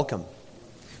Welcome.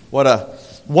 What a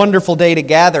wonderful day to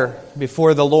gather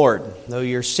before the Lord. Though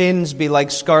your sins be like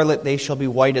scarlet, they shall be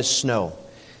white as snow.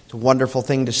 It's a wonderful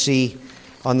thing to see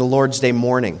on the Lord's Day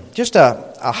morning. Just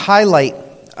a highlight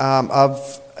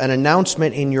of an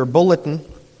announcement in your bulletin.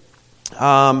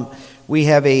 We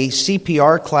have a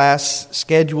CPR class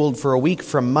scheduled for a week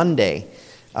from Monday.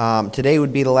 Today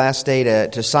would be the last day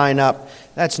to sign up.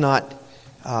 That's not,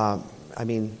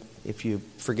 if you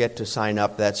forget to sign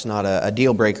up, that's not a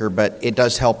deal breaker, but it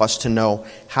does help us to know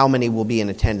how many will be in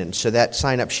attendance. So that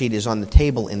sign-up sheet is on the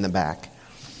table in the back.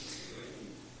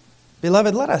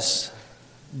 Beloved, let us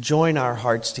join our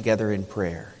hearts together in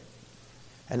prayer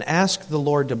and ask the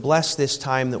Lord to bless this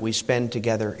time that we spend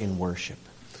together in worship.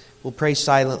 We'll pray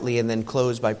silently and then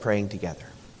close by praying together.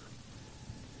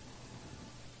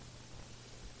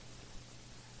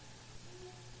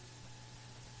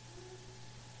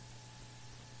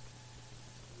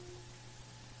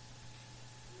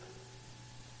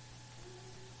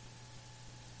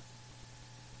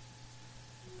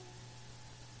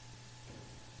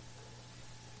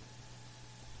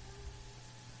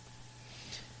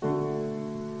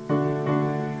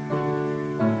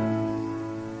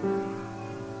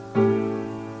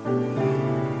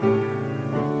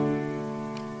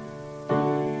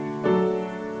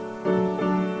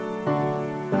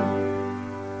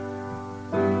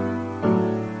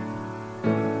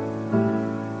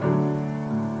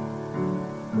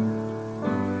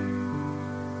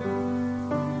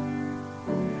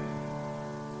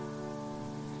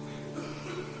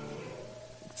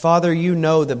 Father, you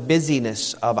know the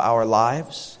busyness of our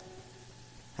lives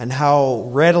and how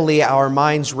readily our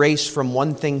minds race from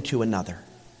one thing to another.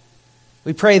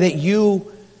 We pray that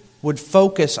you would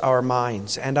focus our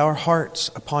minds and our hearts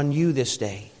upon you this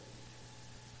day,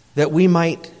 that we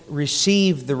might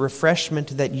receive the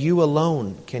refreshment that you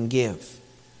alone can give,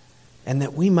 and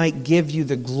that we might give you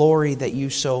the glory that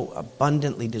you so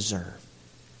abundantly deserve.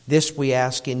 This we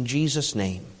ask in Jesus'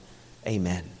 name.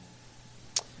 Amen.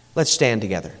 Let's stand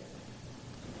together.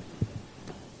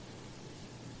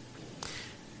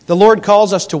 The Lord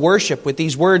calls us to worship with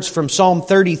these words from Psalm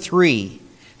 33.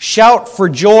 Shout for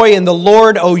joy in the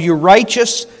Lord, O you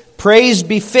righteous. Praise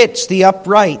befits the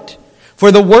upright. For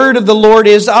the word of the Lord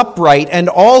is upright, and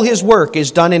all his work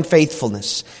is done in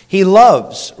faithfulness. He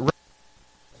loves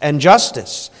and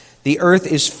justice. The earth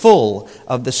is full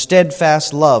of the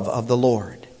steadfast love of the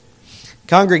Lord.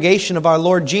 Congregation of our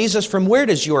Lord Jesus, from where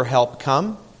does your help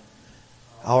come?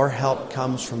 Our help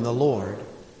comes from the Lord,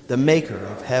 the maker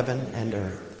of heaven and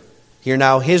earth. Hear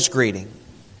now his greeting.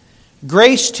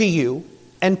 Grace to you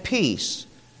and peace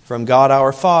from God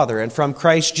our Father and from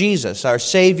Christ Jesus, our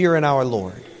Savior and our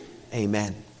Lord.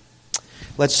 Amen.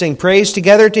 Let's sing praise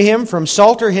together to him from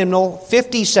Psalter Hymnal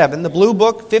 57, the Blue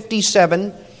Book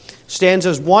 57,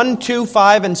 stanzas 1, 2,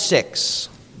 5, and 6.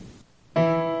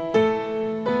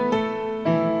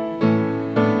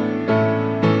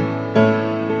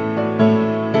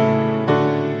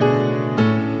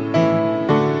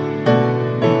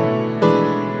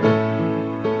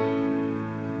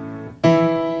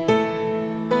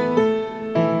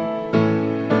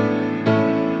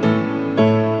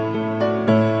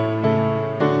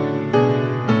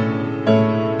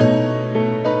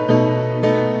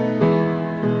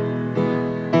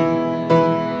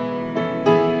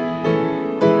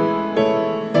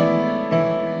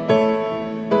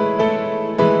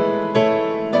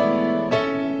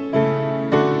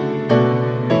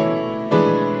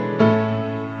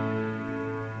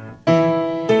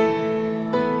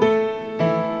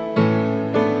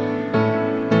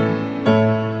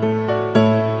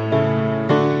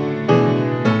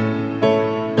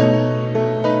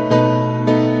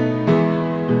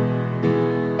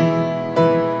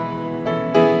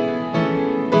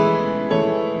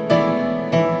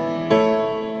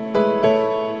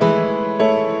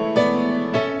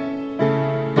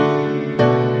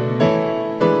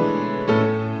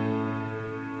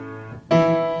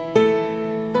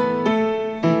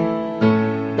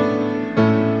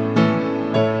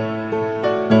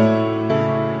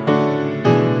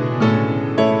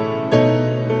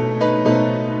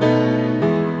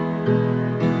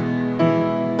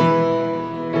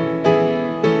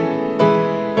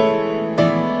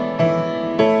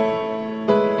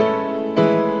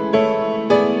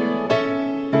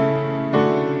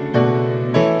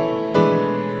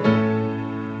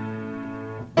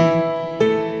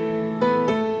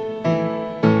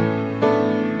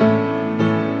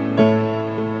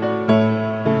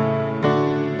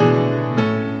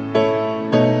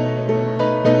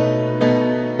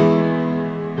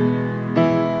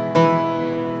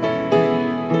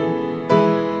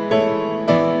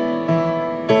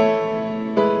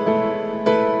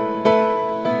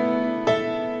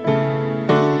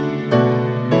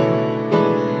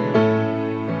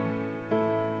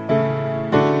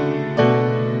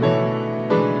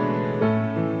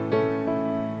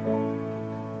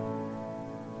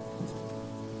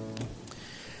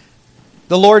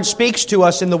 The Lord speaks to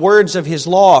us in the words of His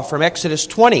law from Exodus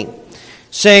 20,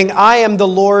 saying, I am the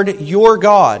Lord your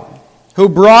God, who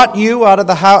brought you out of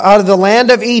the land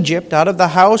of Egypt, out of the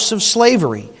house of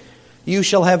slavery. You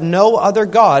shall have no other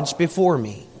gods before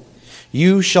me.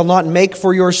 You shall not make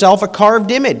for yourself a carved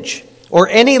image, or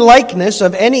any likeness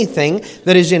of anything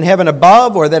that is in heaven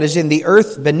above, or that is in the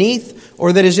earth beneath,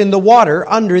 or that is in the water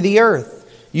under the earth.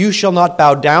 You shall not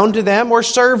bow down to them or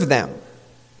serve them.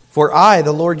 For I,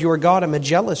 the Lord your God, am a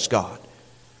jealous God,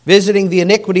 visiting the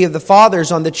iniquity of the fathers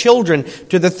on the children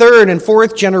to the third and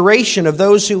fourth generation of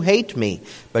those who hate me,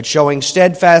 but showing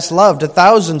steadfast love to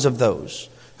thousands of those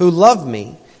who love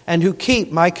me and who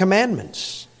keep my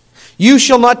commandments. You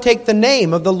shall not take the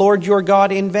name of the Lord your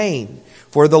God in vain,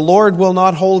 for the Lord will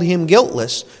not hold him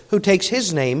guiltless who takes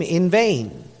his name in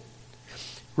vain.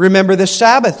 Remember the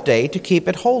Sabbath day to keep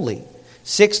it holy.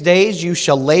 6 days you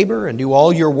shall labor and do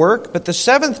all your work, but the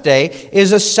seventh day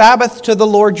is a Sabbath to the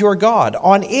Lord your God.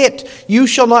 On it you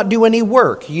shall not do any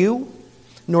work, you,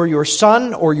 nor your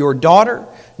son or your daughter,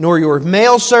 nor your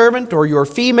male servant or your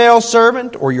female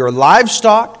servant, or your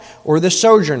livestock, or the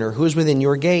sojourner who is within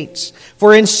your gates.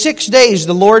 For in 6 days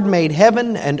the Lord made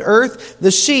heaven and earth,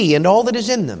 the sea, and all that is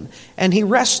in them, and he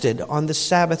rested on the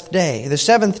seventh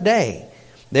day.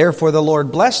 Therefore the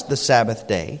Lord blessed the Sabbath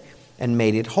day and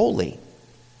made it holy.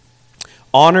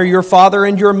 Honor your father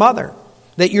and your mother,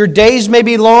 that your days may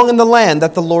be long in the land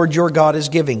that the Lord your God is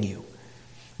giving you.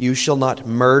 You shall not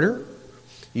murder.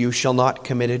 You shall not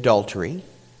commit adultery.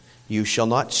 You shall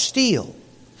not steal.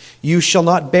 You shall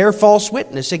not bear false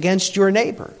witness against your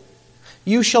neighbor.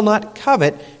 You shall not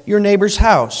covet your neighbor's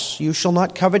house. You shall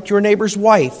not covet your neighbor's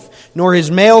wife, nor his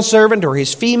male servant or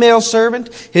his female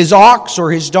servant, his ox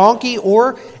or his donkey,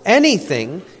 or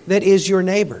anything that is your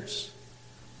neighbor's.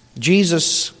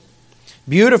 Jesus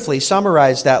beautifully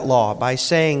summarized that law by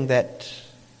saying that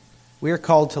we are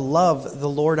called to love the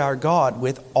Lord our God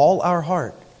with all our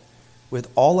heart, with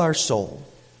all our soul,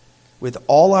 with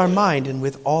all our mind, and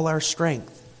with all our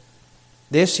strength.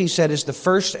 This, he said, is the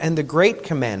first and the great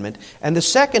commandment, and the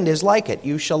second is like it.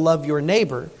 You shall love your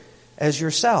neighbor as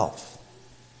yourself.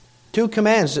 2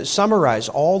 commands that summarize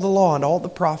all the law and all the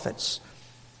prophets.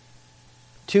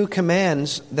 2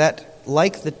 commands that,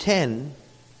 like the 10,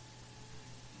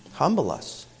 humble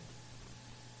us,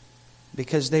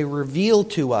 because they reveal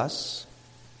to us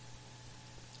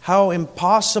how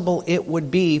impossible it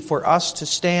would be for us to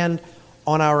stand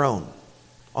on our own,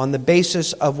 on the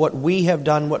basis of what we have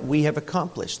done, what we have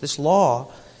accomplished. This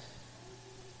law,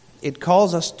 it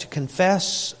calls us to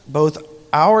confess both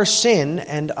our sin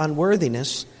and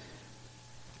unworthiness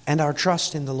and our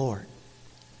trust in the Lord,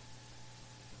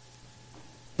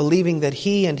 believing that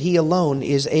He and He alone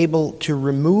is able to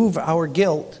remove our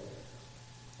guilt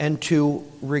and to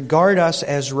regard us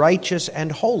as righteous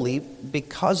and holy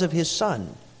because of His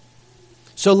Son.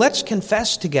 So let's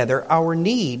confess together our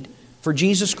need for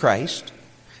Jesus Christ,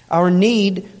 our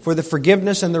need for the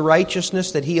forgiveness and the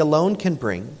righteousness that He alone can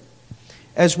bring.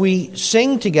 As we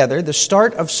sing together the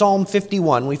start of Psalm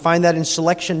 51, we find that in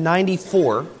selection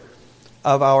 94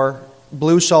 of our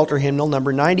Blue Psalter hymnal,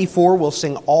 number 94, we'll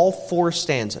sing all 4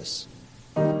 stanzas.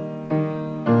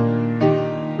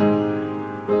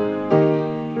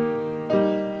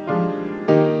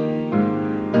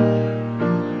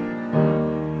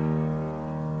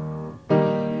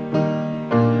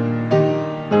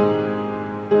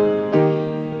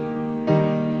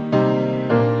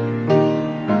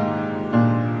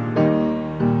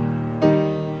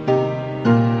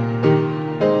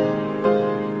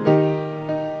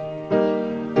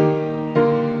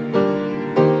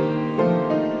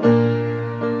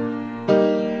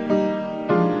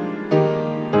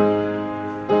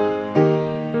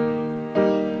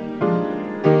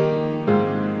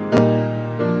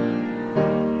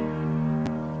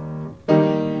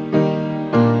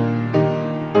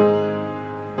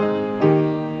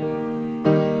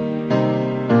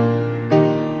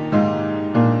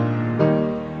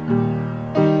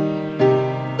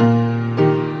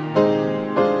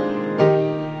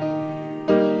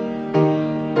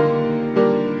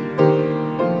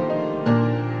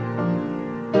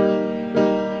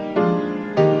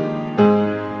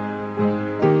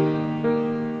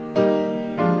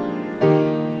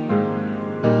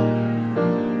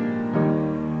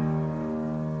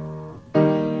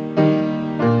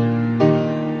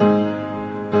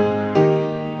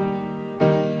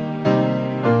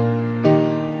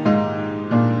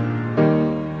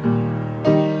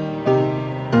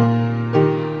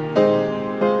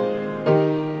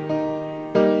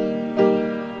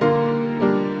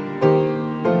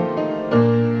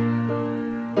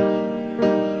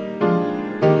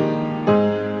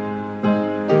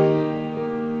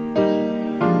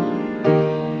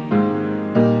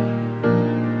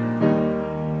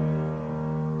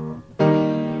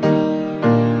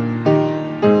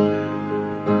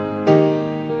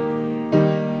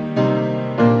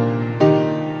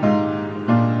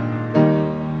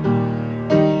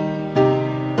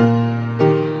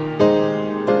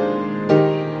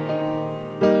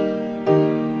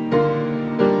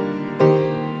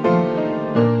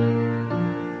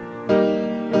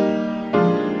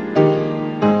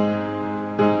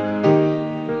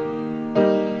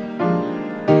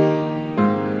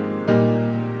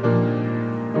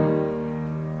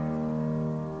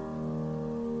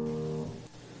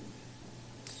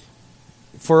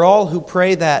 for all who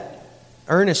pray that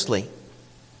earnestly.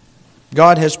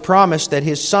 God has promised that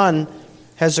His Son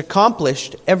has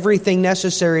accomplished everything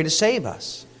necessary to save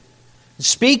us.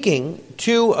 Speaking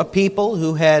to a people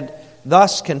who had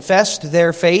thus confessed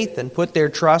their faith and put their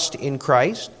trust in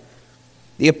Christ,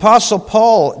 the Apostle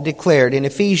Paul declared in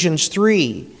Ephesians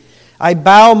 3, I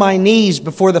bow my knees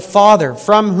before the Father,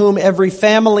 from whom every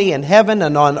family in heaven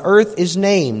and on earth is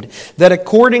named, that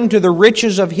according to the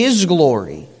riches of His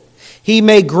glory, He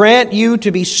may grant you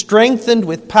to be strengthened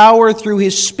with power through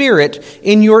His Spirit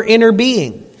in your inner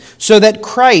being, so that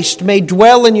Christ may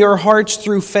dwell in your hearts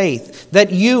through faith,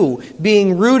 that you,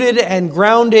 being rooted and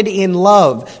grounded in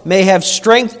love, may have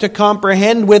strength to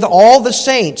comprehend with all the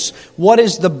saints what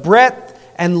is the breadth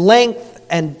and length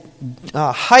and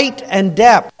height and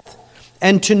depth,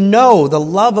 and to know the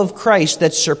love of Christ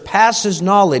that surpasses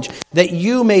knowledge, that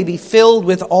you may be filled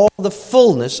with all the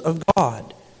fullness of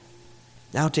God.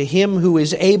 Now to Him who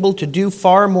is able to do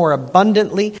far more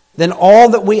abundantly than all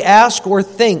that we ask or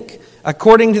think,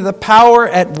 according to the power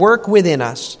at work within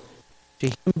us, to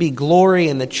Him be glory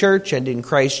in the church and in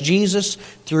Christ Jesus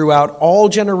throughout all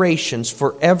generations,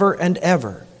 forever and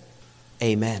ever.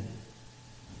 Amen.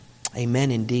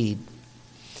 Amen indeed.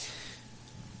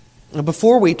 Now,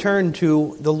 before we turn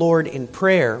to the Lord in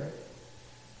prayer,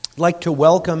 I'd like to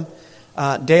welcome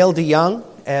Dale DeYoung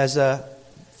as a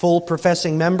full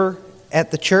professing member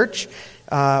at the church.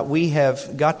 We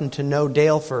have gotten to know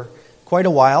Dale for quite a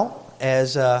while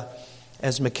as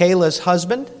Michaela's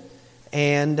husband,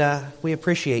 and we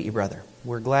appreciate you, brother.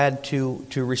 We're glad to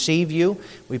receive you.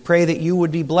 We pray that you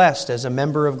would be blessed as a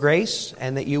member of Grace,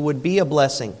 and that you would be a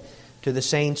blessing to the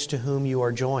saints to whom you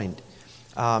are joined.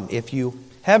 If you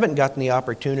haven't gotten the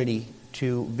opportunity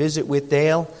to visit with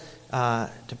Dale,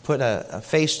 to put a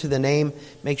face to the name,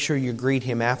 make sure you greet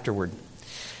him afterward.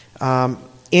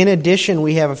 In addition,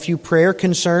 we have a few prayer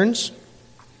concerns.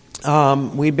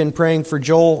 We've been praying for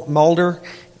Joel Mulder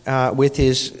with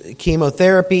his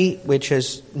chemotherapy, which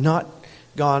has not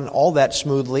gone all that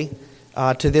smoothly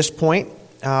to this point.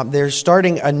 They're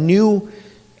starting a new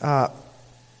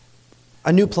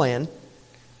plan,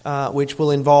 which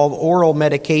will involve oral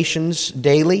medications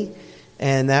daily,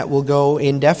 and that will go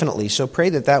indefinitely. So pray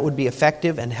that would be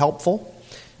effective and helpful.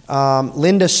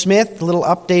 Linda Smith, a little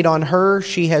update on her.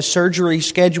 She has surgery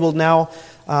scheduled now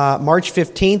March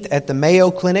 15th at the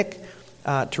Mayo Clinic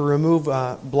to remove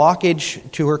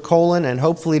blockage to her colon and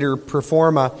hopefully to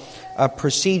perform a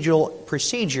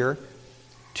procedure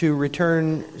to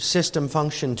return system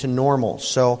function to normal.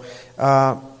 So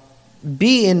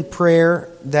be in prayer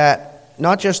that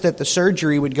not just that the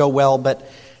surgery would go well, but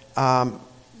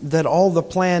that all the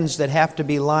plans that have to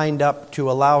be lined up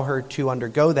to allow her to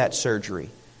undergo that surgery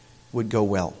would go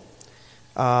well.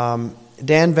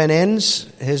 Dan Van Ens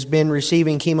has been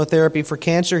receiving chemotherapy for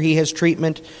cancer. He has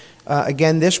treatment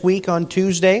again this week on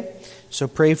Tuesday. So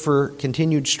pray for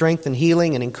continued strength and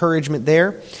healing and encouragement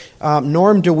there.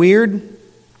 Norm DeWeerd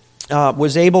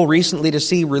was able recently to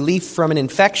see relief from an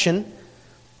infection,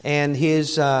 and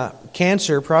his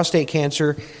prostate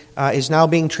cancer, is now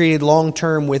being treated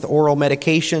long-term with oral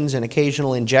medications and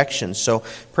occasional injections. So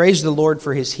praise the Lord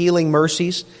for His healing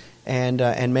mercies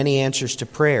and many answers to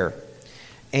prayer.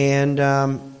 And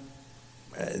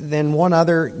then one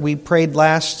other, we prayed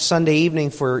last Sunday evening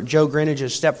for Joe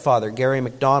Greenidge's stepfather, Gary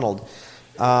McDonald.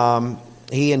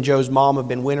 He and Joe's mom have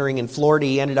been wintering in Florida.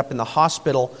 He ended up in the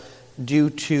hospital due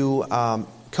to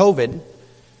COVID,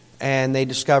 and they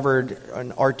discovered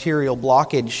an arterial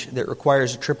blockage that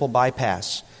requires a triple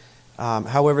bypass.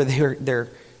 However, they're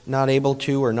not able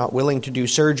to or not willing to do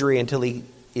surgery until he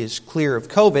is clear of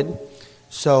COVID.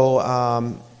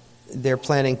 So they're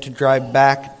planning to drive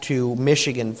back to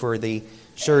Michigan for the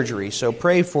surgery. So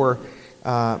pray for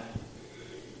God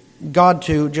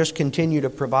to just continue to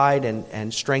provide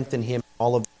and strengthen him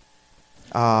all of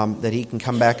that he can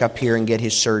come back up here and get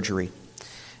his surgery.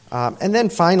 And then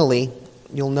finally,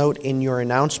 you'll note in your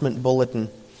announcement bulletin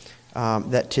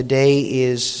that today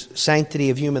is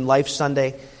Sanctity of Human Life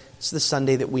Sunday. It's the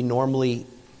Sunday that we normally,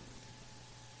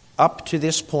 up to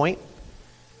this point,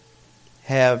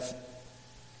 have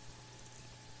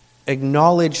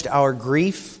acknowledged our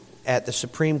grief at the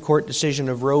Supreme Court decision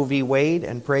of Roe v. Wade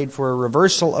and prayed for a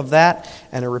reversal of that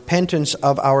and a repentance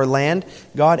of our land.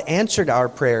 God answered our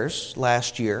prayers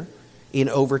last year in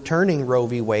overturning Roe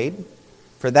v. Wade.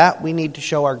 For that, we need to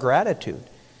show our gratitude.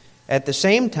 At the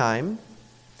same time,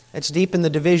 it's deepened the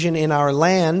division in our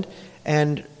land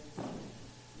and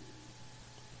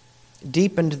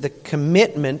deepened the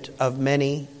commitment of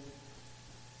many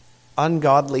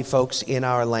ungodly folks in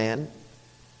our land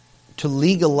to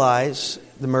legalize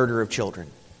the murder of children.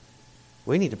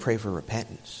 We need to pray for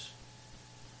repentance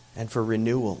and for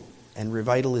renewal and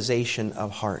revitalization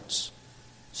of hearts.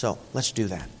 So let's do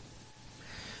that.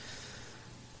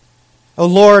 O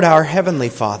Lord, our Heavenly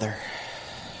Father,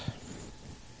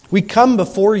 we come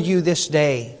before you this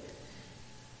day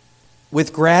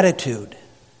with gratitude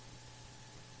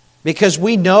because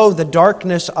we know the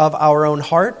darkness of our own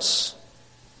hearts,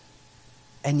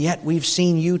 and yet we've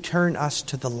seen you turn us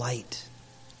to the light.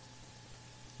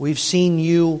 We've seen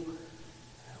you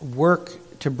work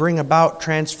to bring about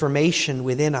transformation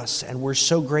within us, and we're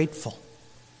so grateful.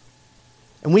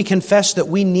 And we confess that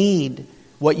we need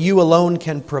what you alone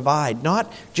can provide.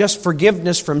 Not just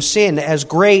forgiveness from sin, as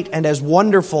great and as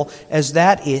wonderful as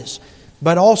that is,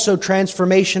 but also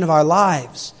transformation of our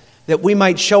lives, that we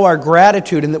might show our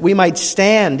gratitude and that we might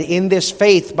stand in this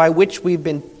faith by which we've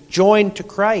been joined to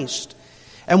Christ.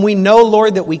 And we know,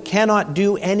 Lord, that we cannot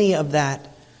do any of that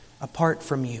apart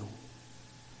from you.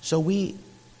 So we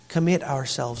commit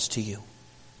ourselves to you,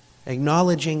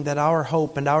 acknowledging that our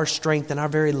hope and our strength and our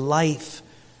very life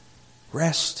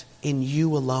rest in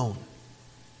you alone.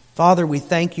 Father, we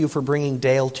thank you for bringing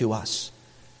Dale to us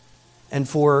and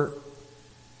for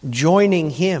joining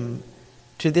him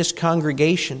to this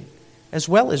congregation, as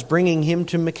well as bringing him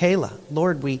to Michaela.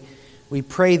 Lord, we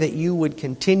pray that you would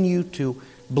continue to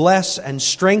bless and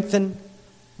strengthen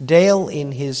Dale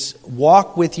in his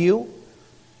walk with you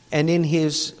and in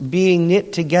his being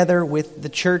knit together with the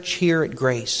church here at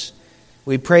Grace.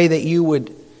 We pray that you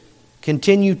would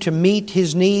continue to meet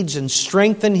his needs and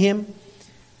strengthen him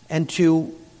and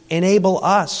to enable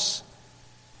us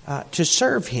to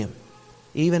serve him,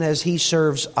 even as he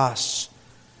serves us.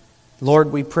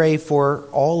 Lord, we pray for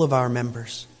all of our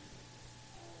members.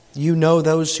 You know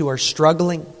those who are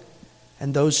struggling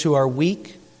and those who are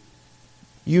weak.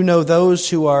 You know those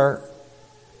who are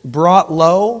brought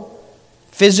low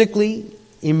physically,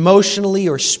 emotionally,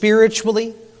 or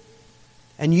spiritually.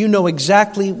 And you know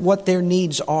exactly what their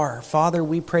needs are. Father,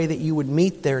 we pray that you would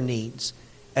meet their needs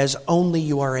as only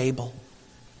you are able.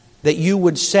 That you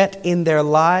would set in their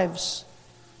lives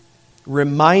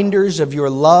reminders of your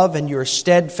love and your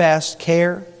steadfast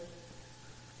care.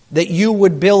 That you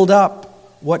would build up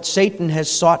what Satan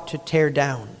has sought to tear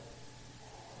down.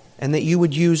 And that you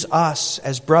would use us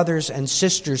as brothers and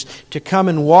sisters to come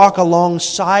and walk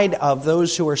alongside of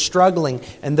those who are struggling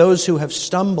and those who have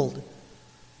stumbled,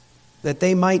 that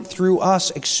they might through us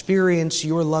experience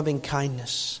your loving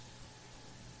kindness.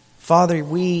 Father,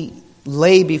 we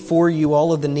lay before you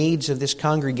all of the needs of this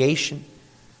congregation.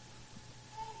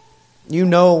 You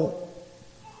know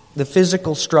the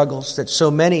physical struggles that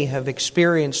so many have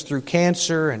experienced through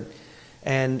cancer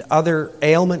and other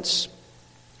ailments.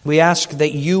 We ask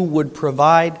that you would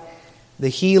provide the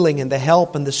healing and the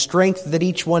help and the strength that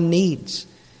each one needs.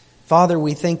 Father,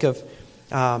 we think of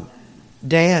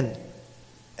Dan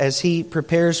as he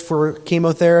prepares for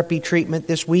chemotherapy treatment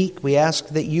this week. We ask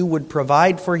that you would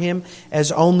provide for him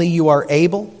as only you are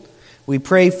able. We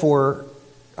pray for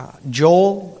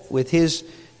Joel with his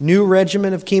new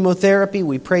regimen of chemotherapy.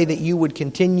 We pray that you would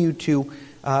continue to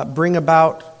bring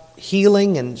about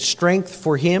healing and strength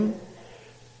for him.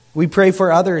 We pray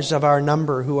for others of our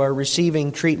number who are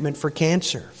receiving treatment for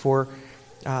cancer, for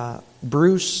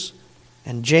Bruce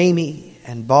and Jamie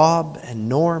and Bob and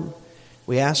Norm.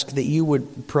 We ask that you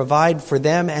would provide for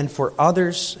them and for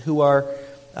others who are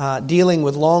dealing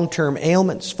with long-term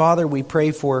ailments. Father, we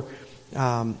pray for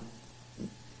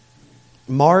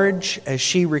Marge as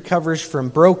she recovers from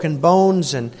broken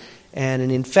bones and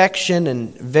an infection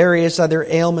and various other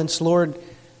ailments. Lord,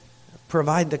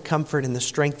 provide the comfort and the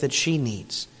strength that she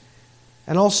needs.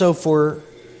 And also for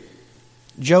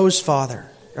Joe's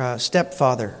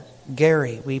stepfather,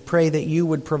 Gary, we pray that you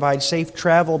would provide safe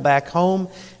travel back home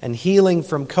and healing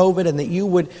from COVID, and that you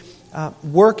would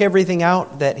work everything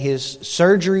out, that his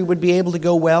surgery would be able to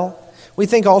go well. We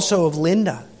think also of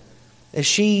Linda as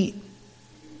she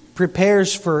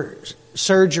prepares for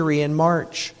surgery in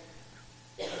March.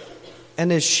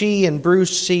 And as she and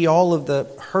Bruce see all of the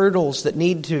hurdles that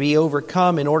need to be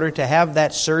overcome in order to have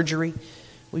that surgery,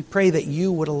 we pray that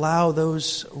you would allow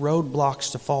those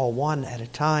roadblocks to fall one at a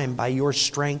time by your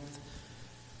strength,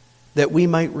 that we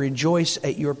might rejoice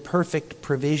at your perfect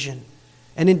provision.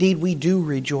 And indeed we do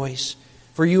rejoice,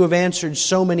 for you have answered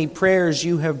so many prayers,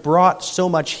 you have brought so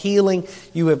much healing,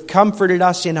 you have comforted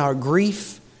us in our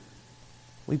grief.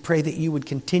 We pray that you would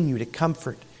continue to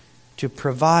comfort, to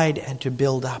provide, and to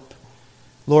build up.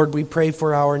 Lord, we pray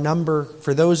for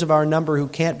those of our number who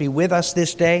can't be with us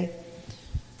this day.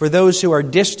 For those who are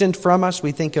distant from us,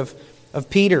 we think of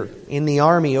Peter in the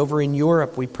army over in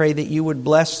Europe. We pray that you would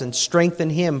bless and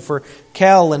strengthen him. For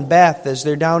Kel and Beth as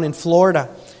they're down in Florida,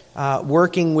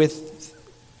 working with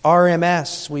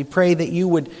RMS. We pray that you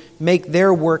would make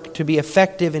their work to be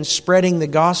effective in spreading the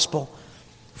gospel.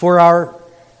 For our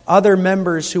other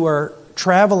members who are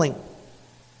traveling,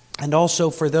 and also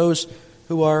for those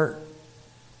who are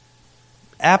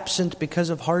absent because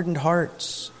of hardened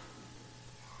hearts.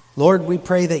 Lord, we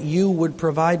pray that you would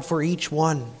provide for each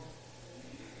one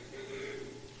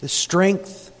the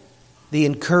strength, the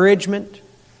encouragement,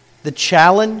 the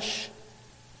challenge,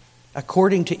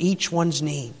 according to each one's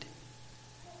need.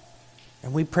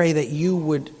 And we pray that you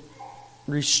would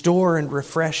restore and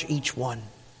refresh each one.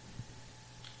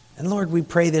 And Lord, we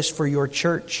pray this for your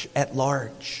church at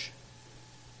large.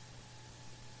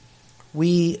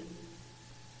 We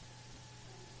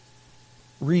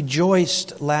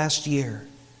rejoiced last year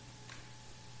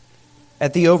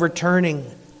at the overturning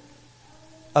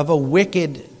of a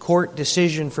wicked court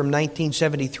decision from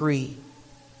 1973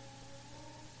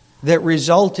 that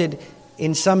resulted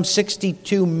in some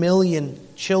 62 million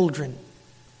children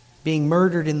being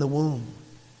murdered in the womb.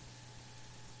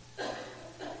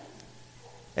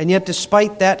 And yet,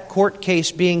 despite that court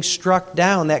case being struck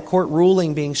down, that court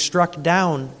ruling being struck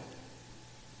down,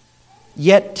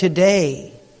 yet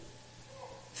today,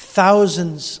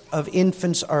 thousands of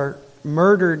infants are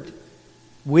murdered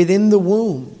within the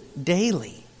womb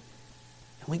daily.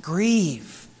 And we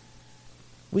grieve.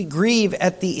 We grieve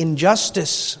at the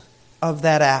injustice of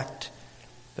that act,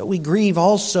 but we grieve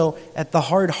also at the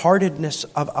hard-heartedness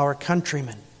of our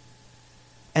countrymen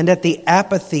and at the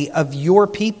apathy of your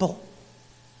people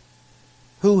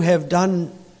who have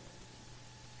done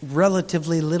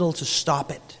relatively little to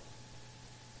stop it.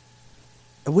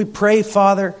 And we pray,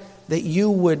 Father, that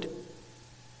you would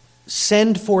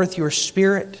send forth your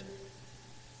Spirit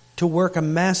to work a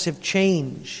massive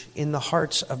change in the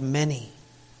hearts of many.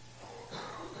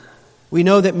 We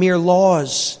know that mere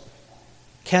laws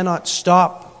cannot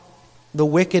stop the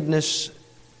wickedness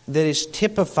that is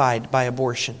typified by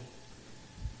abortion.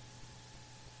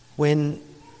 When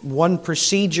one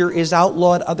procedure is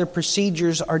outlawed, other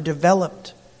procedures are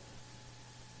developed.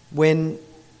 When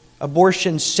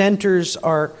abortion centers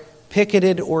are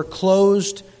picketed or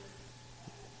closed,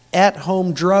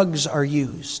 at-home drugs are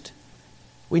used.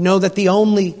 We know that the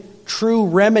only true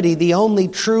remedy, the only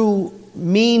true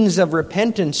means of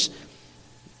repentance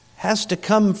has to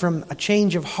come from a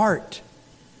change of heart.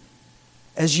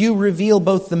 As you reveal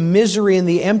both the misery and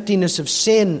the emptiness of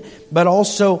sin, but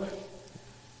also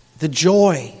the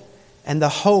joy and the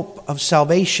hope of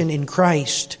salvation in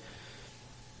Christ.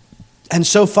 And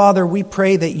so, Father, we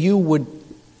pray that you would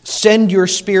send your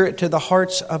Spirit to the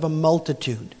hearts of a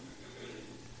multitude,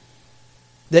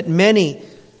 that many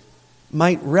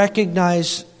might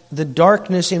recognize the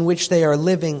darkness in which they are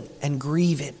living and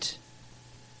grieve it,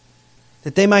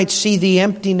 that they might see the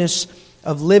emptiness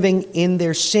of living in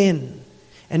their sin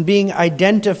and being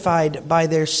identified by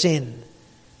their sin,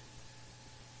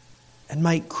 and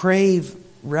might crave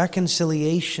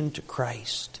reconciliation to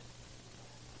Christ.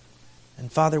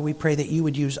 And Father, we pray that you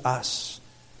would use us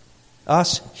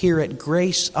here at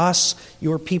Grace, us,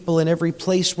 your people in every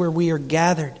place where we are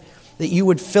gathered, that you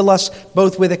would fill us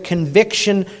both with a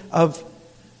conviction of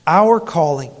our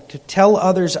calling to tell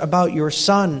others about your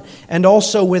Son, and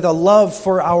also with a love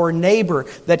for our neighbor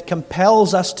that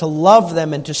compels us to love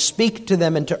them and to speak to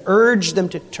them and to urge them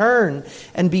to turn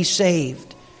and be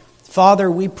saved.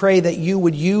 Father, we pray that you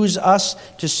would use us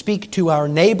to speak to our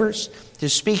neighbors, to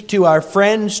speak to our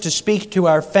friends, to speak to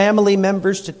our family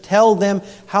members, to tell them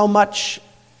how much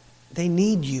they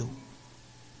need you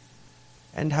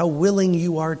and how willing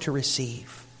you are to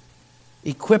receive.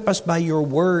 Equip us by your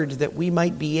word that we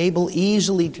might be able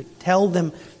easily to tell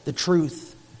them the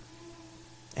truth.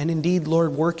 And indeed,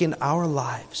 Lord, work in our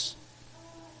lives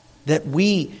that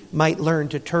we might learn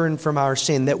to turn from our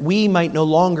sin, that we might no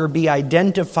longer be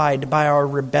identified by our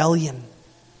rebellion,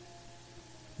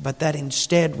 but that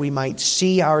instead we might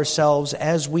see ourselves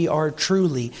as we are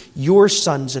truly your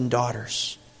sons and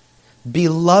daughters,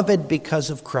 beloved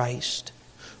because of Christ,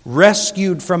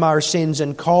 rescued from our sins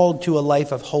and called to a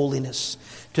life of holiness.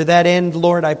 To that end,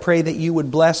 Lord, I pray that you would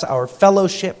bless our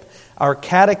fellowship, our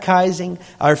catechizing,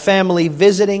 our family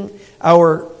visiting,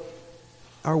 our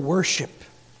worship,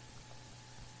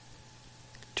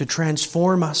 to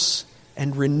transform us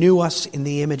and renew us in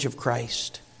the image of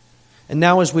Christ. And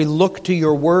now as we look to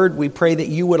your word, we pray that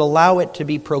you would allow it to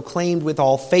be proclaimed with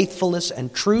all faithfulness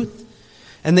and truth,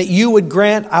 and that you would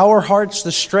grant our hearts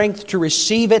the strength to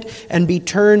receive it and be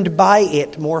turned by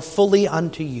it more fully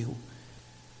unto you.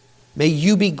 May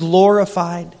you be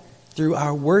glorified through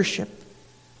our worship,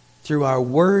 through our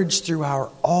words, through our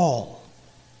all.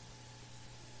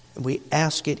 And we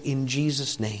ask it in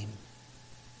Jesus' name.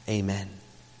 Amen.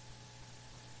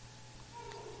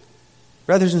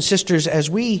 Brothers and sisters, as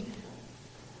we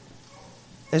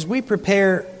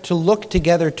prepare to look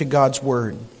together to God's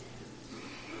Word,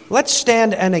 let's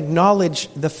stand and acknowledge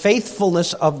the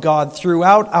faithfulness of God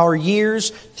throughout our years,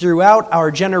 throughout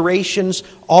our generations,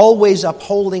 always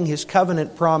upholding His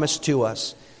covenant promise to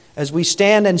us. As we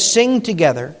stand and sing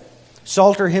together,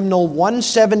 Psalter Hymnal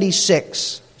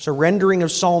 176, it's a rendering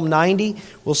of Psalm 90.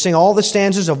 We'll sing all the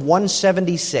stanzas of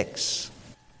 176.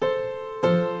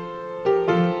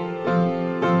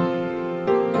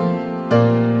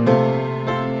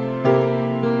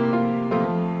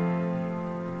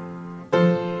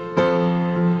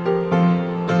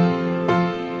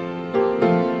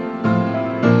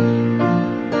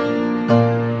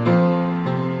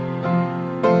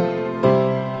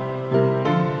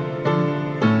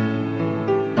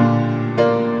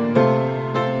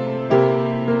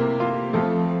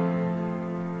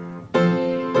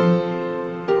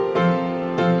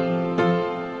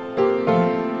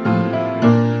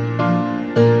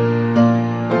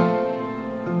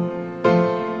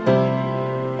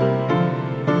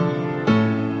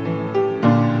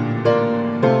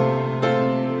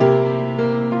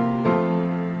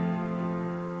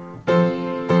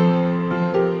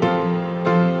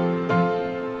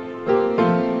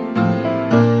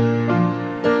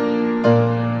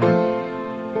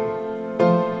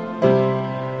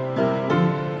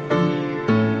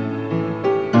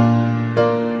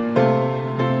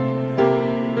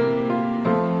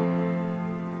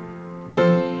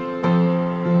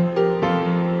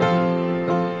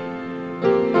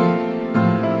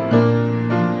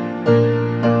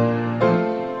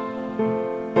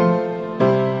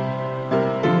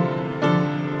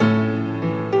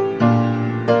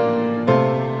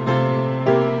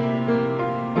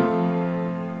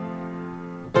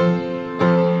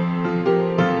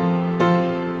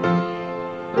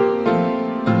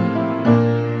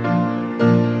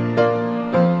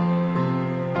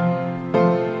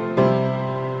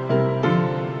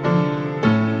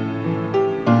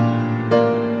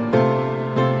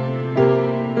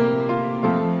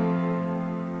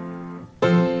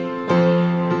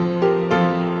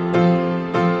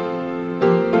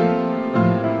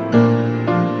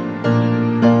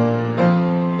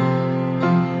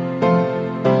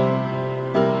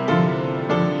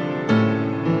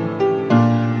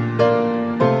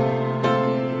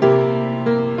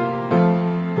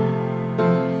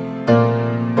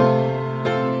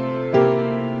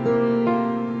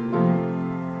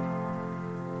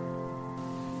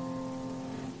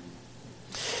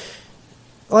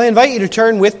 Well, I invite you to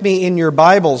turn with me in your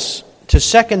Bibles to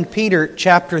 2 Peter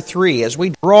chapter 3. As we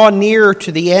draw near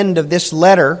to the end of this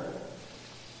letter,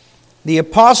 the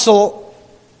apostle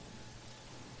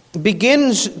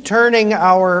begins turning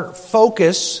our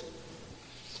focus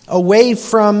away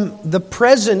from the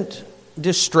present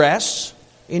distress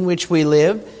in which we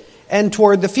live and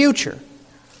toward the future.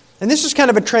 And this is kind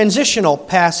of a transitional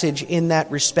passage in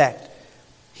that respect.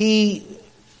 He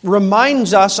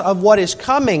reminds us of what is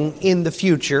coming in the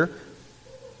future,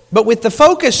 but with the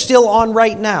focus still on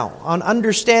right now, on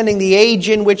understanding the age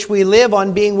in which we live,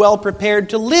 on being well prepared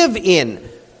to live in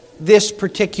this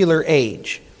particular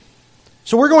age.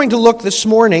 So we're going to look this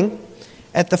morning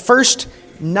at the first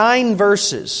 9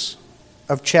 verses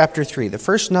of chapter 3, the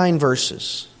first 9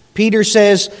 verses. Peter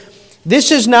says,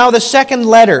 "This is now the second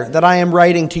letter that I am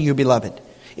writing to you, beloved.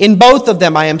 In both of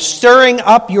them I am stirring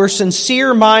up your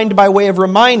sincere mind by way of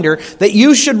reminder that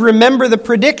you should remember the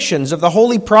predictions of the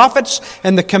holy prophets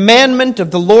and the commandment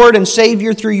of the Lord and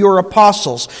Savior through your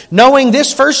apostles, knowing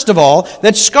this first of all,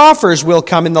 that scoffers will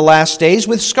come in the last days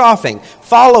with scoffing,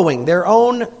 following their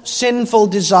own sinful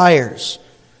desires.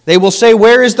 They will say,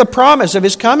 'Where is the promise of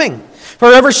his coming?'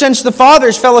 For ever since the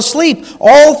fathers fell asleep,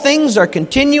 all things are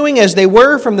continuing as they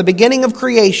were from the beginning of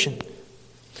creation.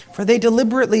 For they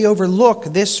deliberately overlook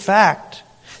this fact,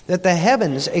 that the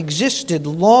heavens existed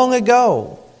long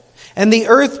ago, and the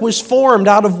earth was formed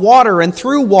out of water and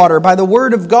through water by the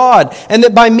word of God, and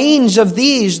that by means of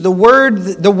these the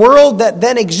world that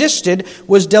then existed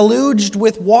was deluged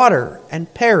with water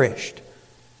and perished.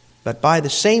 But by the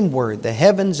same word, the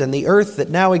heavens and the earth that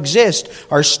now exist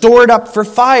are stored up for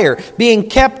fire, being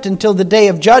kept until the day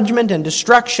of judgment and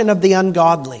destruction of the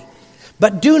ungodly.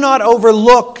 But do not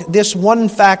overlook this one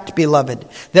fact, beloved,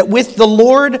 that with the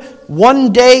Lord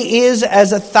 1 day is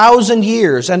as 1,000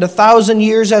 years, and 1,000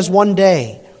 years as 1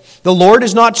 day. The Lord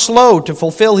is not slow to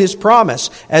fulfill his promise,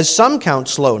 as some count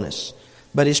slowness,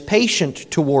 but is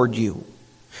patient toward you,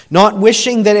 not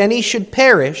wishing that any should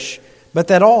perish, but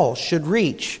that all should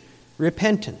reach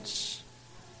repentance."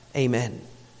 Amen.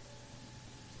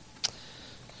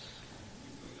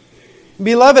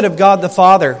 Beloved of God the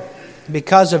Father,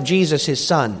 because of Jesus his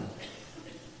Son,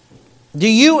 do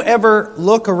you ever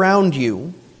look around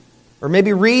you, or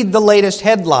maybe read the latest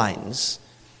headlines,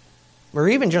 or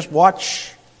even just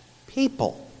watch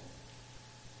people,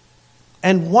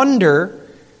 and wonder,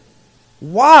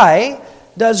 why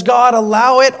does God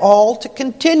allow it all to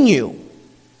continue?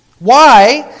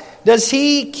 Why does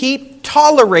He keep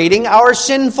tolerating our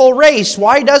sinful race?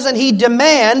 Why doesn't He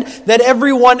demand that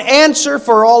everyone answer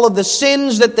for all of the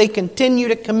sins that they continue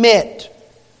to commit?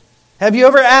 Have you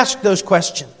ever asked those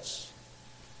questions?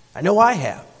 I know I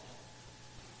have.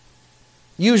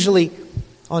 Usually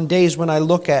on days when I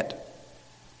look at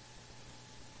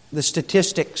the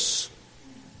statistics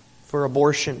for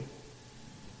abortion,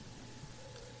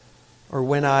 or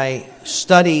when I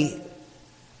study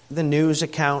the news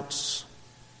accounts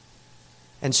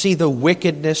and see the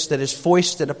wickedness that is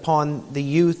foisted upon the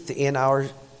youth in our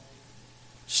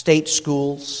state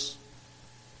schools,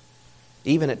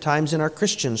 even at times in our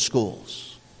Christian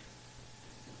schools,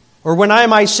 or when I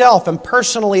myself am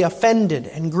personally offended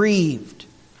and grieved,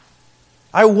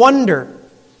 I wonder,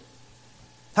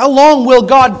 how long will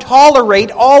God tolerate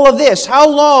all of this? How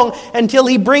long until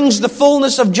He brings the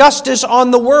fullness of justice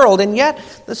on the world? And yet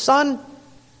the sun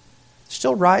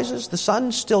still rises, the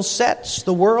sun still sets,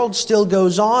 the world still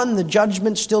goes on, the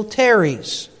judgment still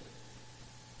tarries.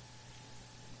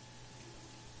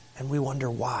 And we wonder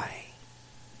why.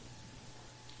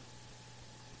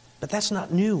 But that's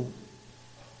not new,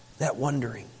 that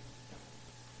wondering.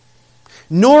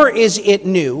 Nor is it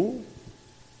new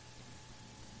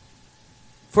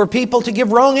for people to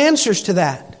give wrong answers to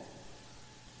that,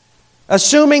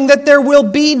 assuming that there will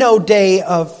be no day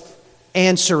of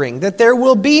answering, that there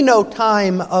will be no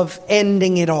time of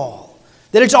ending it all,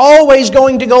 that it's always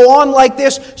going to go on like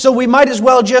this, so we might as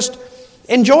well just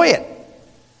enjoy it,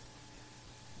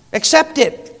 accept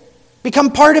it,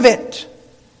 become part of it.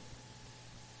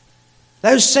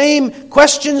 Those same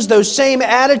questions, those same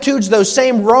attitudes, those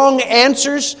same wrong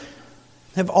answers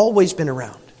have always been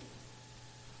around.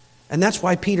 And that's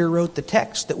why Peter wrote the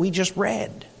text that we just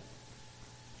read.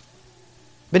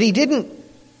 But he didn't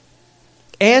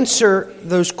answer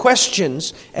those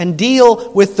questions and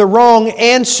deal with the wrong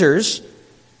answers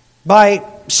by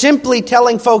simply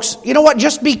telling folks, you know what,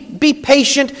 just be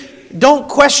patient, don't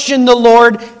question the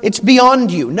Lord, it's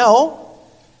beyond you. No.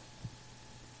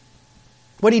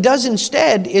 What he does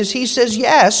instead is he says,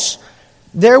 yes,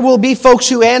 there will be folks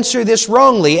who answer this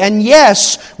wrongly. And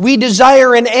yes, we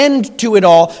desire an end to it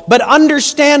all. But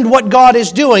understand what God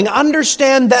is doing.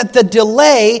 Understand that the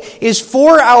delay is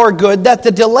for our good. That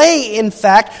the delay, in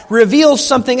fact, reveals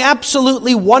something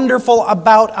absolutely wonderful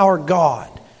about our God.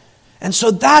 And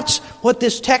so that's what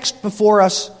this text before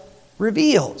us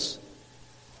reveals.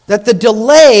 That the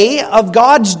delay of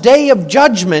God's day of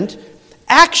judgment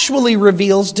actually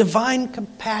reveals divine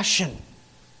compassion.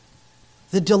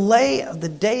 The delay of the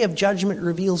day of judgment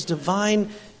reveals divine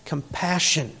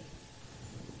compassion.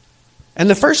 And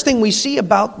the first thing we see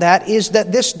about that is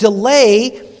that this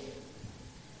delay,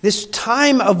 this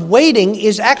time of waiting,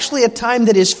 is actually a time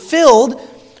that is filled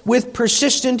with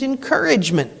persistent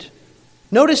encouragement.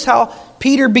 Notice how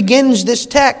Peter begins this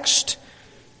text.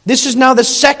 This is now the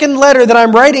second letter that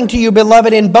I'm writing to you,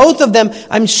 beloved. In both of them,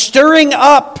 I'm stirring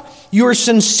up your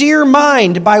sincere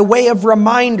mind by way of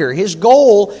reminder. His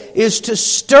goal is to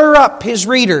stir up his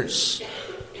readers.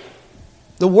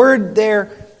 The word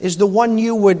there is the one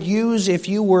you would use if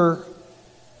you were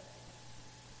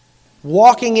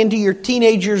walking into your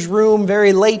teenager's room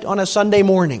very late on a Sunday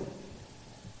morning.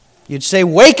 You'd say,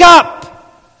 "Wake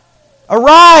up!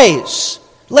 Arise!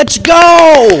 Let's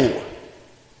go!"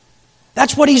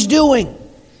 That's what he's doing.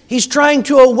 He's trying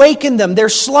to awaken them. They're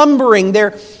slumbering.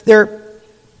 They're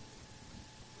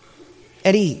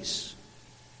at ease.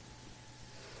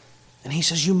 And he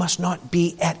says, you must not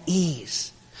be at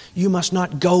ease. You must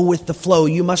not go with the flow.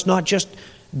 You must not just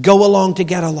go along to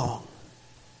get along.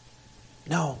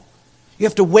 No. You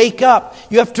have to wake up.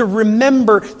 You have to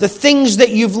remember the things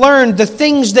that you've learned, the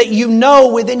things that you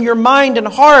know within your mind and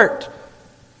heart.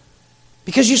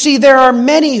 Because you see, there are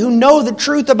many who know the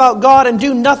truth about God and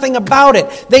do nothing about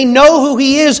it. They know who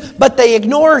He is, but they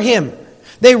ignore Him.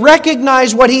 They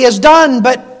recognize what He has done,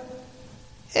 but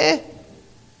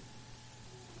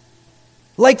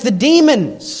like the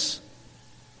demons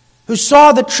who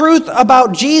saw the truth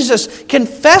about Jesus,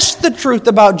 confessed the truth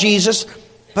about Jesus,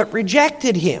 but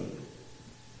rejected Him.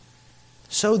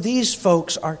 So these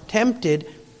folks are tempted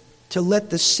to let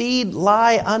the seed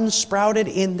lie unsprouted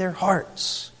in their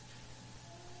hearts.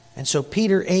 And so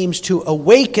Peter aims to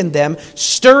awaken them,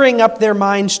 stirring up their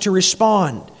minds to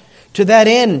respond. To that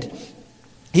end,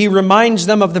 He reminds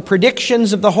them of the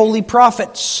predictions of the holy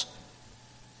prophets.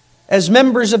 As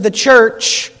members of the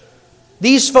church,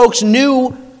 these folks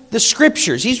knew the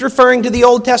Scriptures. He's referring to the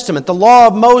Old Testament, the law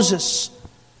of Moses,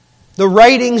 the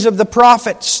writings of the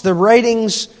prophets, the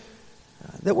writings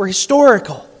that were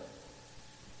historical.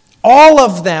 All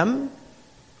of them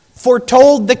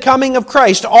foretold the coming of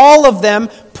Christ. All of them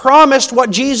promised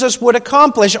what Jesus would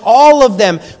accomplish. All of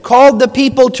them called the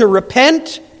people to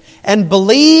repent and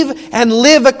believe and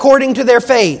live according to their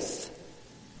faith.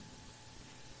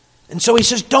 And so he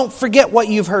says, don't forget what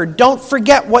you've heard. Don't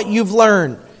forget what you've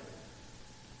learned.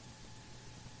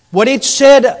 What it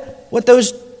said, what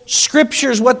those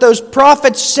Scriptures, what those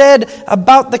prophets said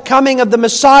about the coming of the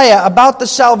Messiah, about the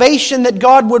salvation that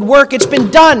God would work, it's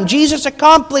been done. Jesus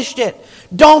accomplished it.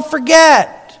 Don't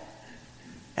forget.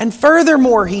 And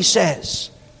furthermore, he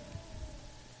says,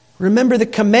 remember the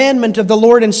commandment of the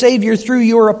Lord and Savior through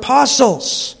your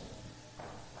apostles.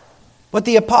 What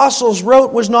the apostles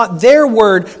wrote was not their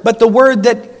word, but the word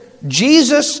that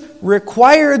Jesus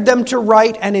required them to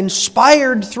write and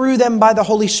inspired through them by the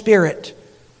Holy Spirit.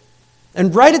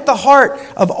 And right at the heart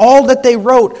of all that they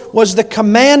wrote was the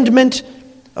commandment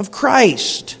of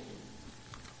Christ.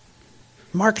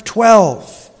 Mark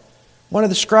 12. One of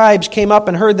the scribes came up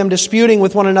and heard them disputing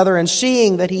with one another, and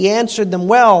seeing that he answered them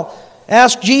well,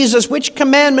 asked Jesus, which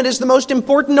commandment is the most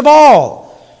important of all?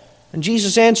 And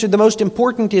Jesus answered, the most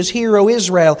important is, hear, O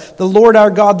Israel, the Lord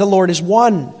our God, the Lord is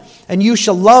one. And you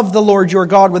shall love the Lord your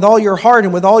God with all your heart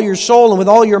and with all your soul and with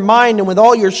all your mind and with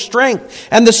all your strength.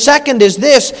 And the second is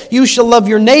this, you shall love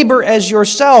your neighbor as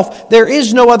yourself. There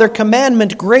is no other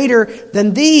commandment greater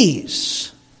than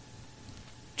these.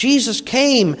 Jesus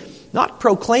came not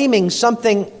proclaiming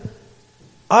something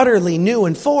utterly new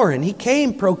and foreign. He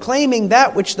came proclaiming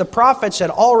that which the prophets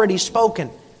had already spoken.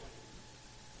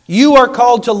 You are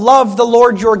called to love the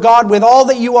Lord your God with all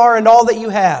that you are and all that you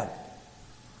have.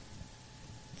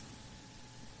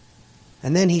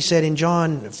 And then he said in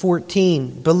John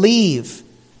 14, believe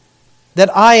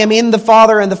that I am in the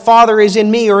Father and the Father is in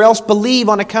me, or else believe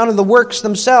on account of the works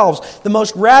themselves. The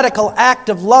most radical act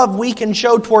of love we can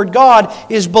show toward God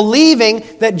is believing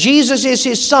that Jesus is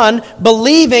His Son,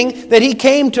 believing that He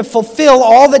came to fulfill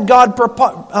all that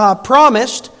God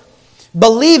promised,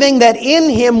 believing that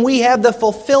in Him we have the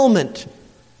fulfillment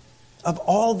of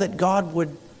all that God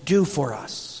would do for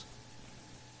us.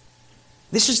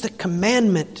 This is the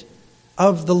commandment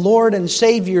of the Lord and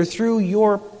Savior through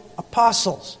your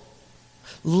apostles.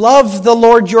 Love the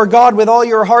Lord your God with all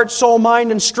your heart, soul,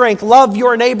 mind, and strength. Love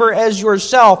your neighbor as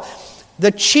yourself.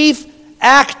 The chief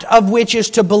act of which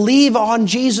is to believe on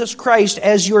Jesus Christ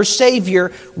as your Savior,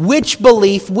 which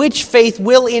belief, which faith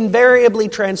will invariably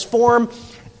transform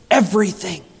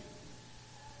everything.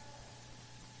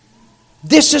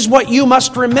 This is what you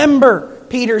must remember,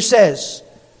 Peter says.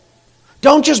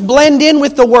 Don't just blend in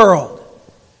with the world.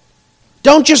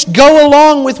 Don't just go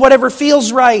along with whatever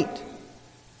feels right.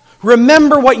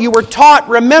 Remember what you were taught.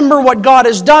 Remember what God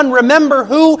has done. Remember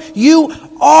who you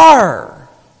are.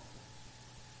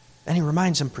 And he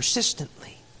reminds them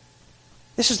persistently.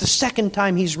 This is the second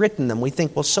time he's written them. We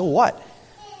think, well, so what?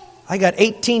 I got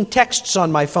 18 texts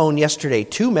on my phone yesterday.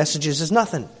 2 messages is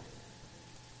nothing.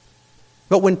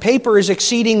 But when paper is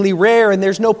exceedingly rare and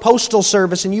there's no postal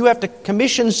service and you have to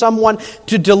commission someone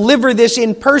to deliver this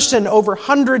in person over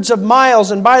hundreds of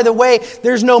miles, and by the way,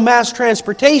 there's no mass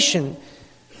transportation,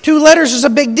 2 letters is a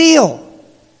big deal.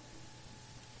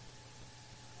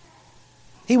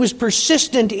 He was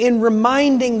persistent in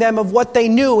reminding them of what they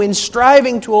knew, in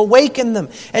striving to awaken them.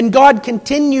 And God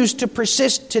continues to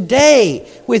persist today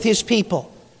with His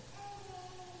people.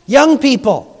 Young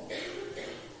people,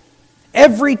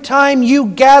 every time you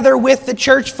gather with the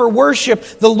church for worship,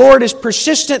 the Lord is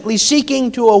persistently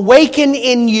seeking to awaken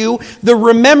in you the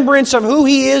remembrance of who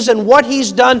He is and what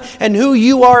He's done and who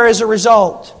you are as a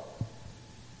result.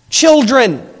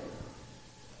 Children,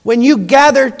 when you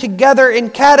gather together in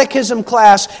catechism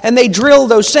class and they drill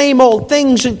those same old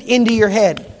things into your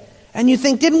head, and you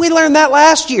think, didn't we learn that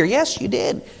last year? Yes, you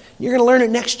did. You're going to learn it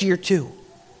next year too,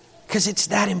 because it's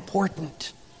that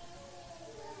important.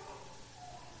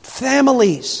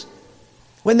 Families,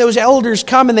 when those elders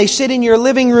come and they sit in your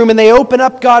living room and they open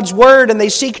up God's Word and they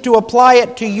seek to apply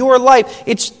it to your life,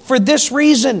 it's for this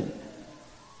reason.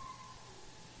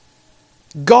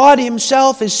 God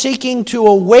Himself is seeking to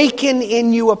awaken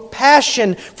in you a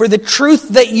passion for the truth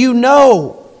that you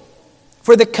know,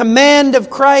 for the command of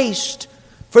Christ,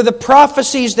 for the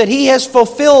prophecies that He has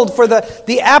fulfilled, for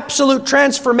the absolute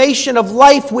transformation of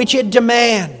life which it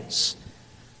demands.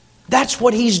 That's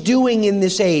what He's doing in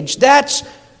this age. That's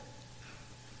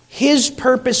His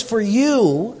purpose for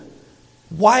you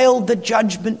while the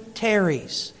judgment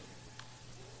tarries,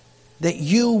 that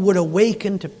you would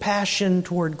awaken to passion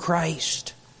toward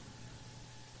Christ,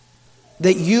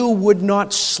 that you would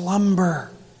not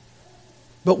slumber,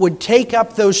 but would take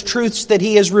up those truths that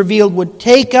He has revealed, would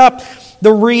take up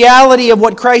the reality of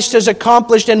what Christ has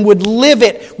accomplished and would live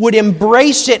it, would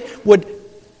embrace it, would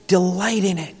delight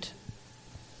in it.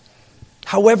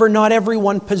 However, not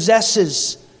everyone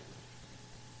possesses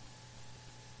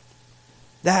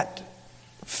that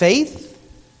faith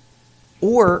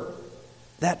or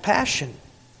that passion.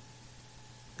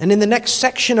 And in the next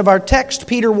section of our text,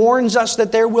 Peter warns us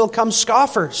that there will come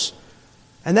scoffers.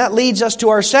 And that leads us to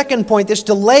our second point. This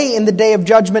delay in the day of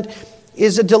judgment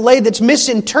is a delay that's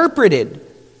misinterpreted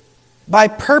by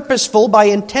purposeful, by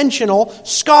intentional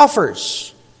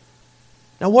scoffers.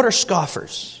 Now, what are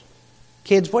scoffers?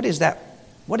 Kids, what is that?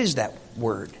 What is that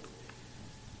word?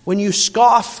 When you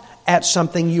scoff at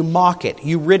something, you mock it,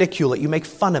 you ridicule it, you make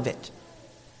fun of it.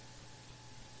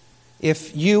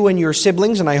 If you and your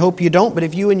siblings, and I hope you don't, but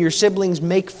if you and your siblings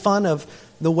make fun of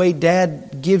the way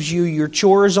Dad gives you your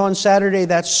chores on Saturday,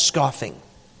 that's scoffing,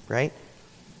 right?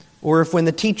 Or if when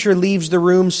the teacher leaves the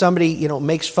room, somebody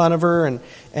makes fun of her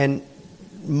and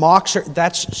mocks her,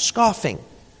 that's scoffing.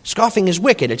 Scoffing is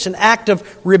wicked. It's an act of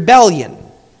rebellion.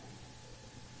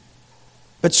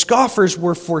 But scoffers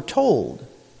were foretold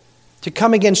to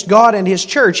come against God and His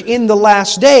church in the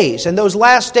last days. And those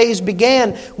last days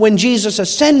began when Jesus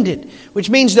ascended, which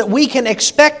means that we can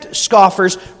expect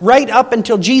scoffers right up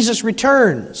until Jesus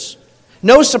returns.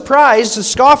 No surprise, the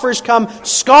scoffers come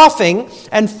scoffing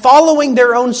and following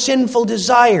their own sinful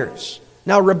desires.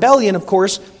 Now, rebellion, of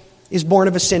course, is born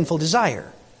of a sinful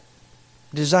desire.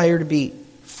 Desire to be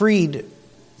freed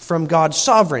from God's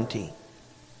sovereignty.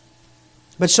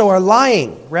 But so are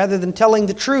lying rather than telling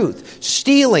the truth,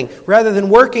 stealing rather than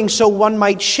working so one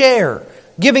might share,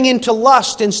 giving in to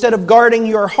lust instead of guarding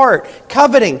your heart,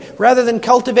 coveting rather than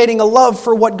cultivating a love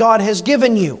for what God has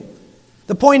given you.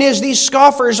 The point is, these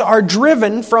scoffers are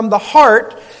driven from the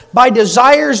heart by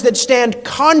desires that stand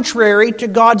contrary to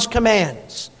God's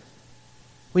commands.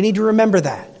 We need to remember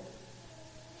that.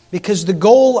 Because the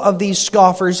goal of these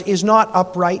scoffers is not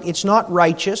upright, it's not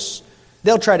righteous.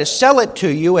 They'll try to sell it to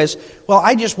you as, well,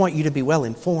 I just want you to be well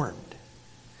informed.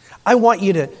 I want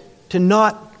you to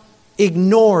not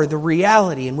ignore the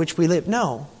reality in which we live.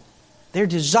 No. Their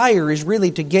desire is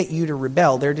really to get you to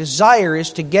rebel. Their desire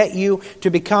is to get you to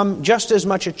become just as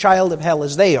much a child of hell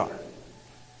as they are.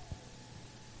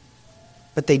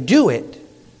 But they do it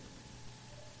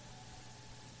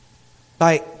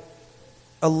by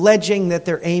alleging that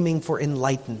they're aiming for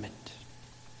enlightenment.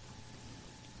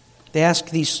 They ask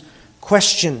these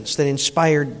questions that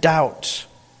inspire doubt.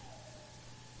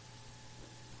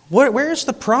 Where is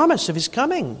the promise of His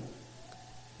coming?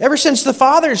 Ever since the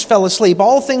fathers fell asleep,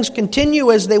 all things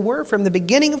continue as they were from the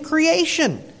beginning of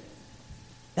creation.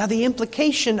 Now, the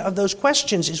implication of those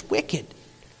questions is wicked.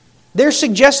 They're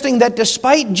suggesting that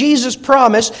despite Jesus'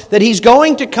 promise that He's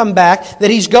going to come back, that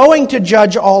He's going to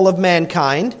judge all of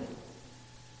mankind,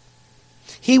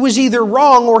 He was either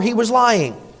wrong or He was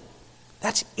lying.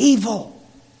 That's evil.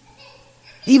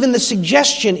 Even the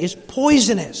suggestion is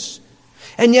poisonous.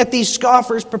 And yet these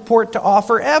scoffers purport to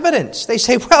offer evidence. They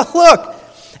say, well, look,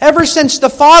 ever since the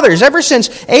fathers, ever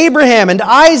since Abraham and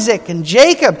Isaac and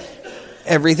Jacob,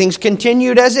 everything's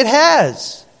continued as it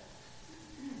has.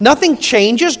 Nothing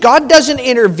changes. God doesn't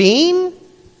intervene.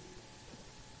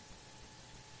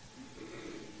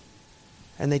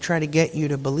 And they try to get you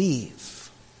to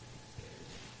believe.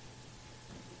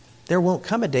 There won't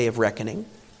come a day of reckoning.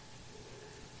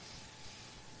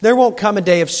 There won't come a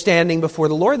day of standing before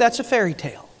the Lord. That's a fairy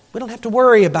tale. We don't have to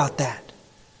worry about that.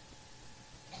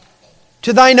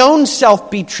 To thine own self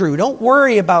be true. Don't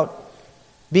worry about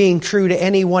being true to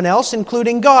anyone else,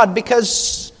 including God,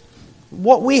 because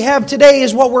what we have today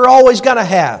is what we're always going to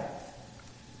have.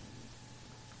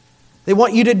 They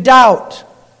want you to doubt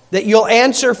that you'll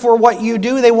answer for what you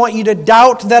do. They want you to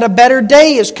doubt that a better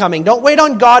day is coming. Don't wait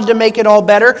on God to make it all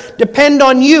better. Depend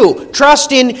on you.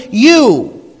 Trust in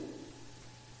you.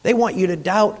 They want you to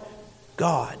doubt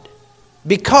God.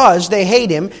 Because they hate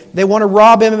Him, they want to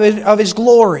rob Him of His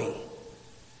glory.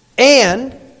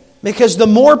 And because the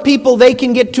more people they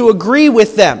can get to agree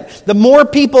with them, the more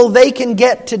people they can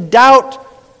get to doubt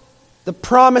the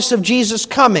promise of Jesus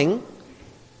coming,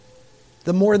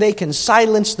 the more they can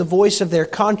silence the voice of their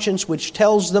conscience which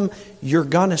tells them you're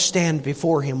going to stand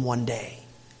before Him one day.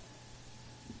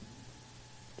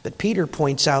 But Peter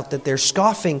points out that their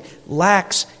scoffing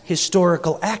lacks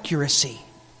historical accuracy.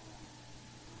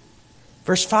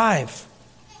 Verse 5.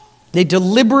 They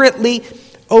deliberately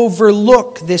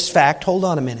overlook this fact. Hold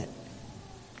on a minute.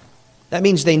 That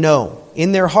means they know.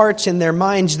 In their hearts, in their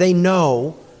minds, they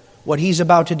know what He's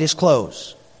about to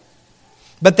disclose.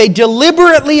 But they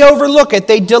deliberately overlook it.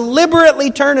 They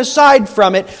deliberately turn aside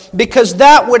from it because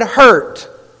that would hurt.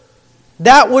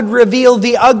 That would reveal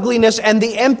the ugliness and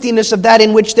the emptiness of that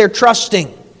in which they're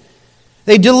trusting.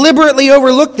 They deliberately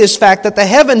overlook this fact that the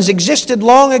heavens existed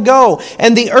long ago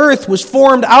and the earth was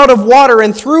formed out of water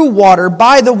and through water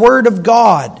by the Word of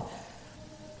God.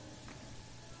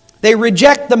 They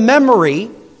reject the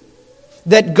memory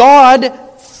that God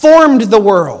formed the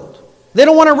world. They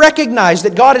don't want to recognize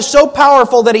that God is so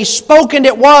powerful that He spoke and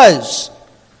it was.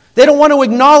 They don't want to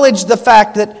acknowledge the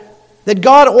fact that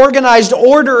God organized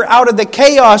order out of the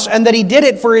chaos and that He did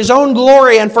it for His own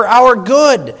glory and for our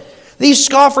good. These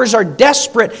scoffers are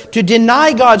desperate to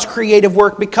deny God's creative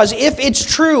work because if it's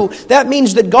true, that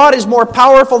means that God is more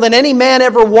powerful than any man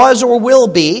ever was or will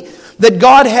be, that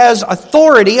God has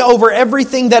authority over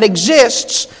everything that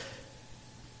exists,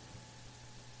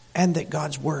 and that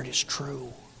God's Word is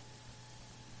true.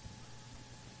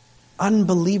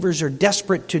 Unbelievers are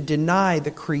desperate to deny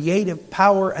the creative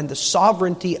power and the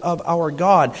sovereignty of our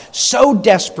God. So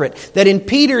desperate that in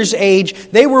Peter's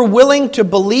age, they were willing to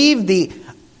believe the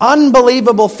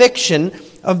unbelievable fiction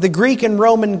of the Greek and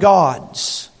Roman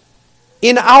gods.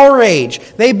 In our age,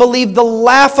 they believe the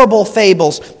laughable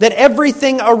fables that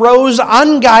everything arose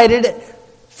unguided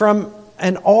from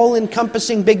an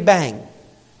all-encompassing Big Bang.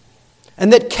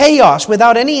 And that chaos,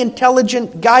 without any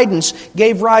intelligent guidance,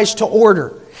 gave rise to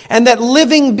order. And that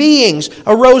living beings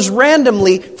arose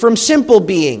randomly from simple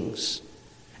beings.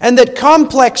 And that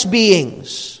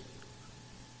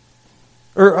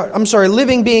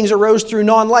living beings arose through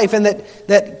non-life. And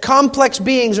that complex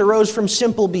beings arose from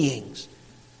simple beings.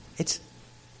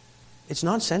 It's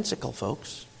nonsensical,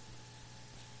 folks.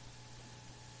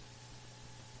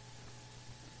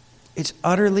 It's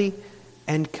utterly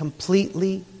and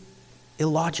completely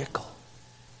illogical.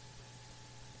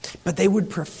 But they would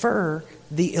prefer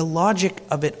the illogic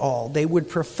of it all. They would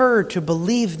prefer to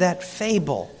believe that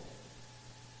fable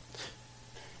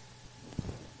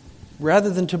rather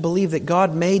than to believe that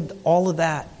God made all of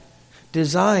that,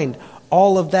 designed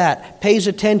all of that, pays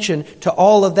attention to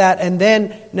all of that, and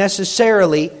then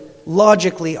necessarily,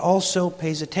 logically, also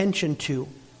pays attention to,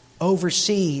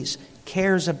 oversees,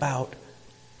 cares about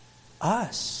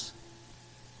us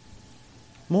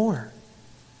more.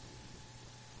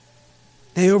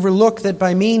 They overlook that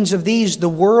by means of these, the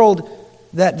world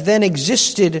that then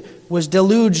existed was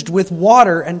deluged with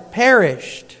water and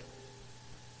perished.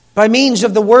 By means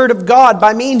of the Word of God,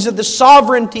 by means of the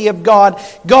sovereignty of God,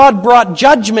 God brought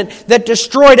judgment that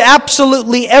destroyed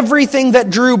absolutely everything that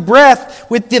drew breath,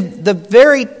 with the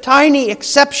very tiny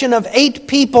exception of 8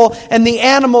 people and the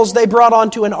animals they brought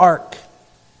onto an ark.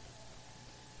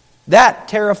 That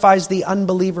terrifies the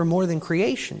unbeliever more than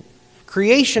creation.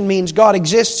 Creation means God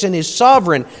exists and is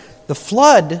sovereign. The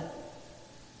flood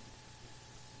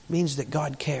means that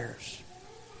God cares,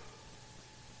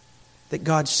 that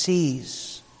God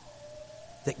sees,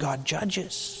 that God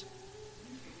judges.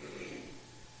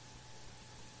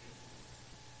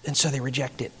 And so they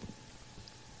reject it.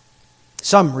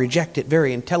 Some reject it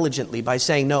very intelligently by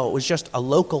saying, no, it was just a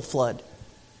local flood.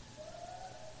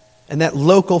 And that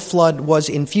local flood was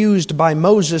infused by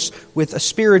Moses with a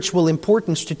spiritual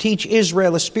importance to teach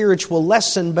Israel a spiritual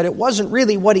lesson, but it wasn't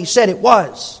really what he said it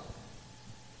was.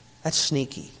 That's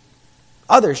sneaky.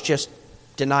 Others just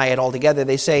deny it altogether.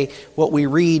 They say what we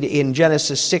read in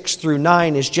Genesis 6 through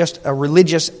 9 is just a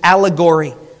religious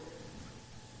allegory.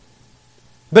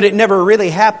 But it never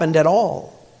really happened at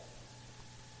all.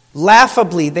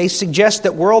 Laughably, they suggest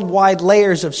that worldwide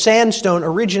layers of sandstone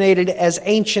originated as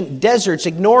ancient deserts,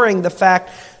 ignoring the fact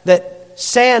that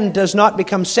sand does not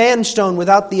become sandstone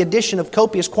without the addition of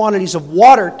copious quantities of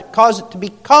water to cause it to be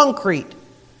concrete.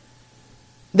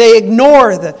 They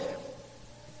ignore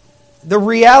the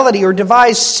reality or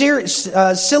devise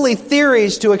silly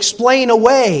theories to explain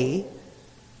away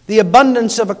the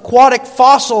abundance of aquatic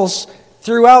fossils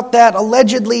throughout that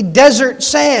allegedly desert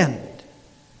sand.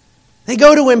 They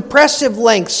go to impressive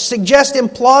lengths, suggest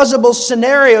implausible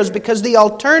scenarios because the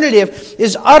alternative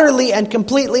is utterly and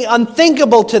completely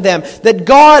unthinkable to them. That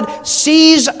God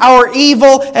sees our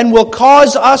evil and will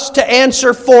cause us to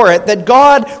answer for it. That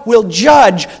God will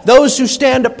judge those who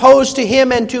stand opposed to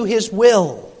Him and to His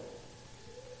will.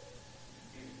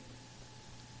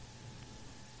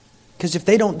 Because if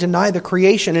they don't deny the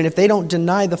creation and if they don't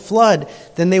deny the flood,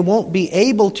 then they won't be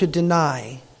able to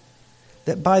deny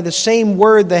that by the same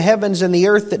word the heavens and the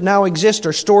earth that now exist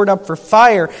are stored up for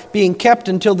fire, being kept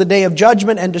until the day of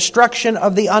judgment and destruction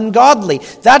of the ungodly.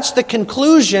 That's the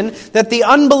conclusion that the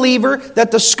unbeliever,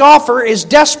 that the scoffer is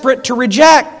desperate to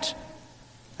reject.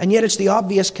 And yet it's the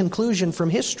obvious conclusion from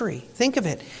history. Think of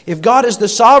it. If God is the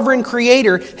sovereign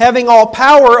creator, having all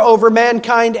power over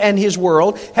mankind and his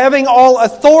world, having all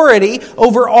authority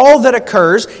over all that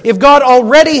occurs, if God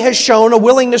already has shown a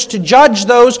willingness to judge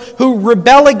those who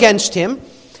rebel against him,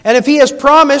 and if he has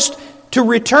promised to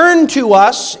return to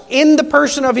us in the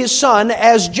person of his Son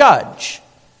as judge,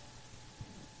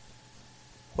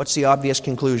 what's the obvious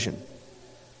conclusion?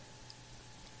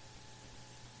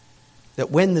 That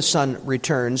when the Son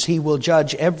returns, he will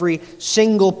judge every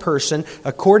single person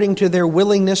according to their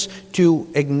willingness to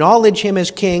acknowledge him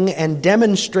as king and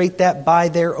demonstrate that by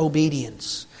their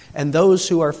obedience. And those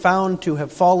who are found to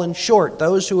have fallen short,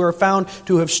 those who are found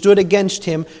to have stood against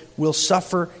him, will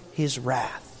suffer his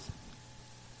wrath.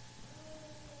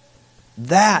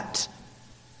 That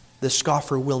the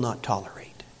scoffer will not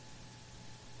tolerate.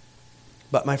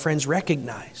 But my friends,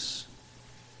 recognize,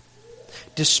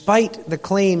 despite the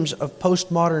claims of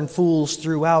postmodern fools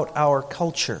throughout our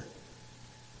culture,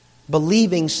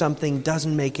 believing something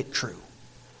doesn't make it true.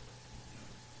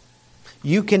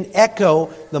 You can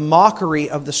echo the mockery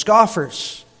of the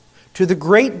scoffers to the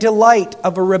great delight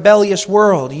of a rebellious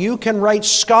world. You can write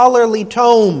scholarly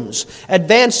tomes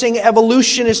advancing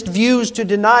evolutionist views to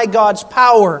deny God's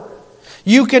power.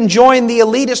 You can join the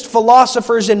elitist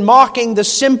philosophers in mocking the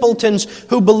simpletons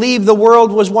who believe the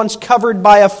world was once covered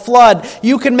by a flood.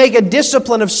 You can make a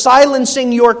discipline of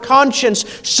silencing your conscience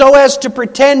so as to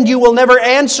pretend you will never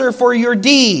answer for your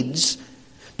deeds.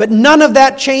 But none of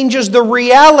that changes the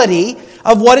reality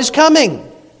of what is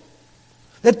coming.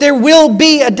 That there will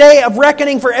be a day of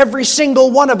reckoning for every single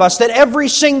one of us. That every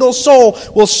single soul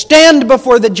will stand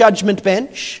before the judgment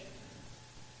bench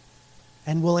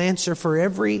and will answer for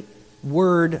every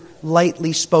word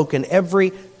lightly spoken,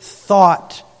 every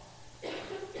thought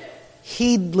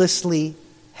heedlessly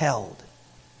held,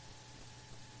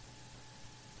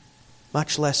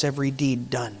 much less every deed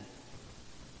done.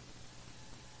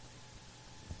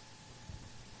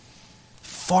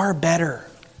 Far better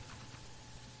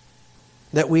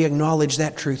that we acknowledge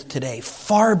that truth today.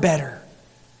 Far better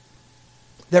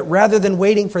that rather than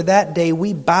waiting for that day,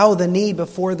 we bow the knee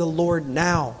before the Lord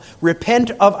now.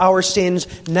 Repent of our sins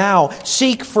now.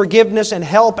 Seek forgiveness and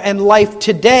help and life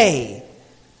today,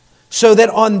 so that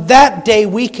on that day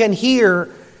we can hear,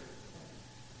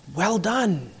 "Well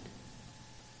done,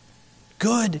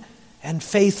 good and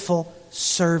faithful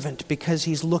servant," because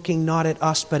he's looking not at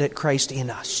us but at Christ in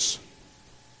us.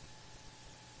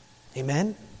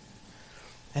 Amen?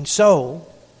 And so,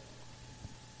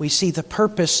 we see the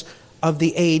purpose of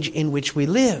the age in which we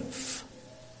live.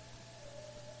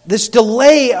 This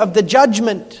delay of the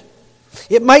judgment,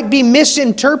 it might be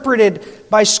misinterpreted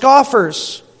by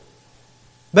scoffers,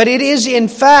 but it is in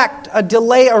fact a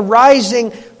delay arising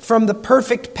from the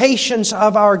perfect patience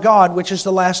of our God, which is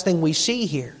the last thing we see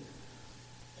here.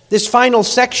 This final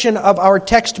section of our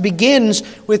text begins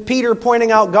with Peter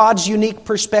pointing out God's unique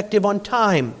perspective on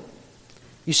time.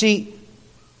 You see,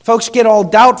 folks get all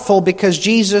doubtful because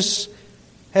Jesus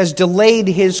has delayed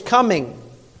his coming.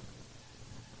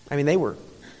 I mean, they were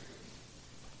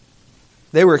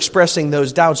expressing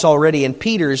those doubts already in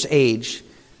Peter's age.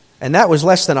 And that was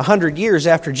less than 100 years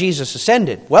after Jesus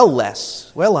ascended. Well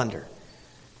less, well under.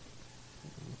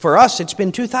 For us, it's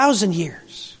been 2,000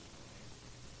 years.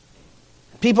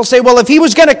 People say, well, if he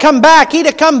was going to come back, he'd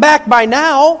have come back by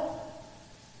now.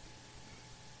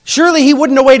 Surely he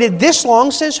wouldn't have waited this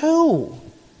long, says who?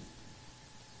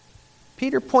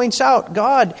 Peter points out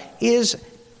God is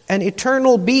an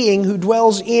eternal being who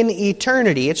dwells in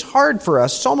eternity. It's hard for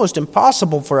us, it's almost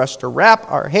impossible for us to wrap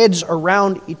our heads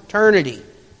around eternity.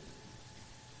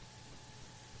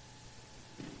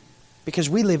 Because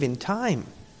we live in time.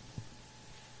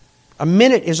 A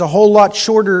minute is a whole lot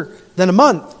shorter than a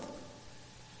month.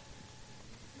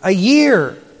 A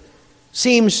year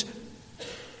seems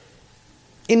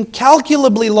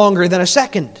incalculably longer than a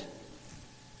second.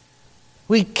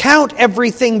 We count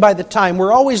everything by the time.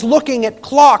 We're always looking at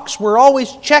clocks. We're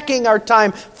always checking our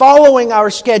time, following our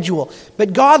schedule.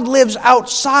 But God lives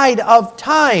outside of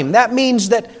time. That means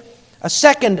that a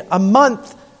second, a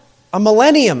month, a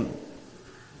millennium,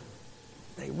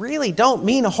 they really don't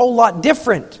mean a whole lot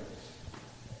different.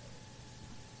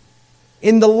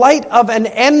 In the light of an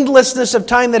endlessness of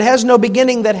time that has no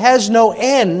beginning, that has no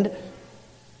end,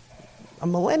 a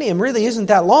millennium really isn't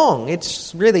that long.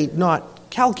 It's really not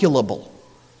calculable.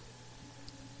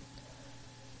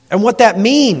 And what that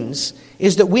means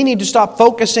is that we need to stop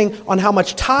focusing on how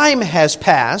much time has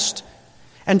passed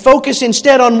and focus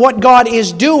instead on what God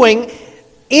is doing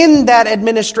in that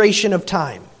administration of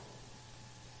time.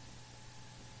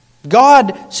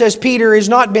 God, says Peter, has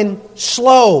not been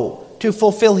slow to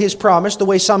fulfill His promise the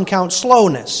way some count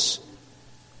slowness.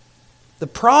 The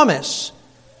promise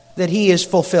that He is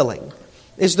fulfilling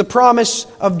is the promise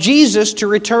of Jesus to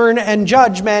return and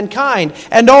judge mankind,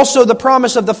 and also the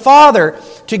promise of the Father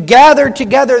to gather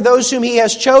together those whom He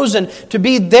has chosen to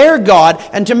be their God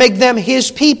and to make them His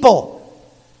people.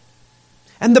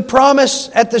 And the promise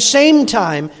at the same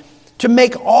time to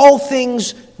make all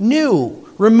things new,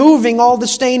 removing all the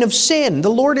stain of sin.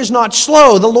 The Lord is not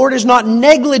slow. The Lord is not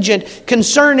negligent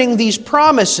concerning these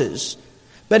promises,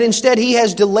 but instead He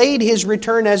has delayed His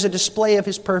return as a display of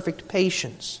His perfect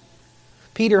patience.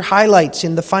 Peter highlights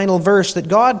in the final verse that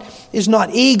God is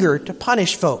not eager to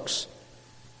punish folks.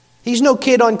 He's no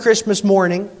kid on Christmas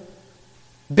morning,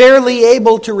 barely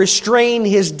able to restrain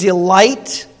His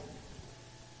delight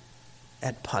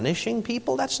at punishing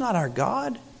people. That's not our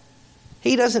God.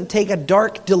 He doesn't take a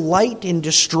dark delight in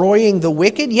destroying the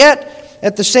wicked, yet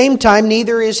at the same time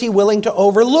neither is He willing to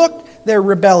overlook their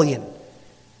rebellion.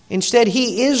 Instead,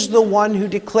 He is the one who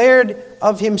declared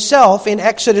of Himself in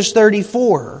Exodus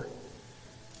 34,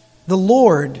 the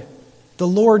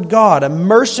Lord God, a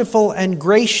merciful and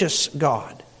gracious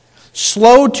God,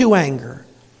 slow to anger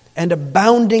and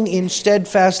abounding in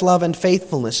steadfast love and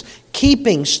faithfulness,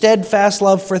 keeping steadfast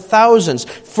love for thousands,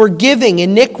 forgiving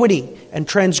iniquity and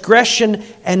transgression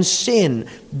and sin,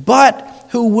 but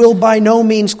who will by no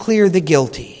means clear the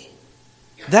guilty.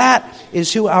 That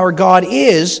is who our God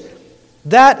is.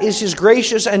 That is His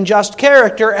gracious and just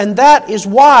character, and that is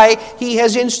why He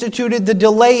has instituted the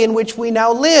delay in which we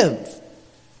now live.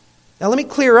 Now let me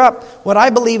clear up what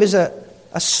I believe is a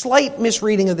slight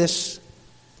misreading of this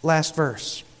last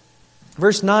verse.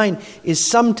 Verse 9 is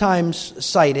sometimes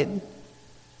cited,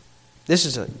 this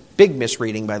is a big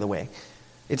misreading, by the way.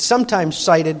 It's sometimes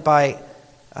cited by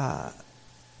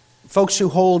folks who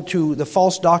hold to the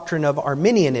false doctrine of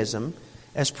Arminianism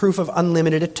as proof of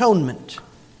unlimited atonement.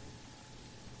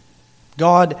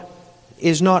 God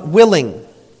is not willing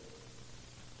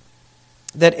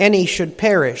that any should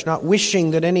perish, not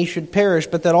wishing that any should perish,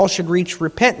 but that all should reach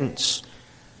repentance.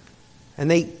 And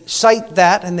they cite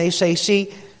that and they say,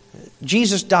 see,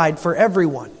 Jesus died for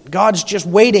everyone. God's just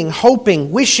waiting,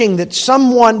 hoping, wishing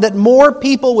that more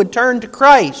people would turn to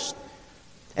Christ.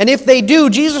 And if they do,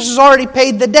 Jesus has already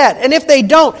paid the debt. And if they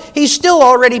don't, He's still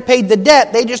already paid the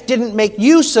debt. They just didn't make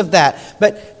use of that.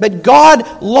 But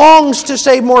God longs to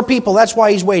save more people. That's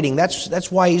why He's waiting.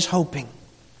 That's why He's hoping.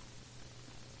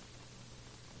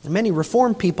 And many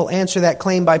Reformed people answer that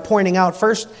claim by pointing out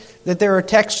first that there are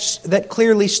texts that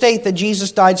clearly state that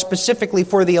Jesus died specifically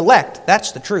for the elect.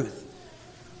 That's the truth.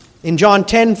 In John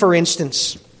 10, for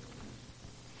instance,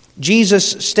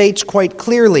 Jesus states quite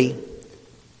clearly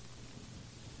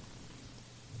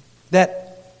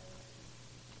that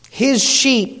His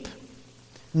sheep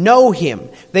know Him.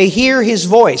 They hear His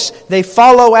voice. They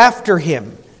follow after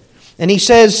Him. And He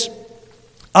says,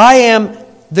 I am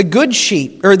the good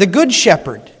sheep, or the good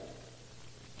shepherd.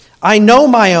 I know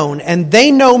my own, and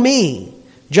they know me,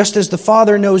 just as the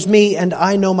Father knows me, and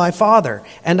I know my Father.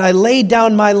 And I lay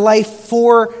down my life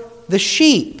for the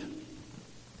sheep.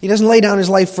 He doesn't lay down His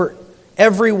life for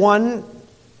everyone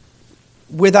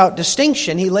without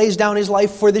distinction. He lays down His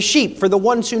life for the sheep, for the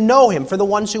ones who know Him, for the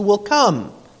ones who will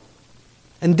come.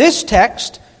 And this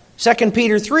text, 2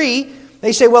 Peter 3,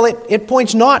 they say, well, it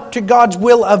points not to God's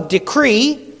will of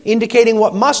decree, indicating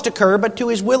what must occur, but to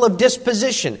His will of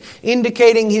disposition,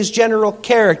 indicating His general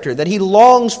character, that He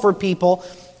longs for people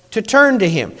to turn to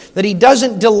Him, that He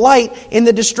doesn't delight in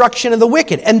the destruction of the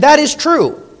wicked. And that is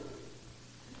true.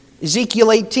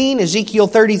 Ezekiel 18, Ezekiel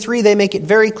 33, they make it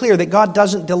very clear that God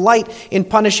doesn't delight in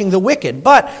punishing the wicked.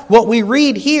 But what we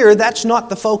read here, that's not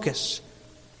the focus.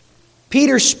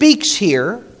 Peter speaks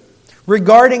here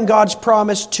regarding God's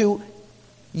promise to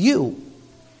you.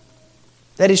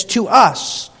 That is, to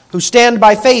us, who stand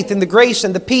by faith in the grace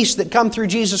and the peace that come through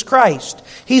Jesus Christ.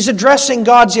 He's addressing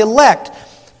God's elect,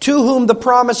 to whom the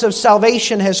promise of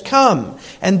salvation has come.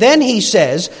 And then he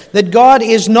says that God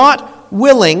is not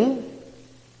willing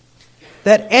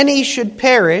that any should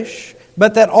perish,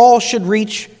 but that all should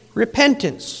reach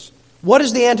repentance. What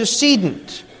is the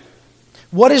antecedent?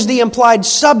 What is the implied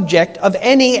subject of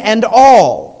any and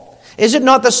all? Is it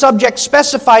not the subject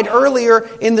specified earlier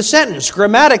in the sentence?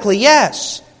 Grammatically,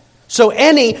 yes. So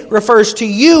any refers to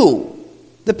you.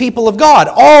 the people of God.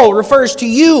 All refers to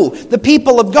you, the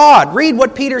people of God. Read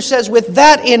what Peter says with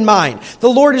that in mind. The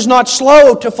Lord is not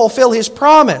slow to fulfill His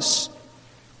promise,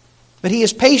 but He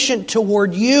is patient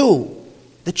toward you,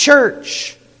 the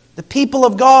church, the people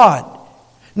of God,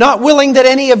 not willing that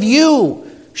any of you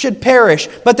should perish,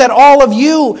 but that all of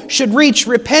you should reach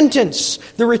repentance.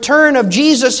 The return of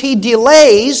Jesus He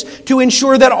delays to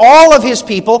ensure that all of His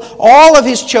people, all of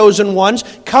His chosen ones,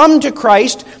 come to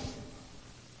Christ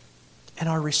and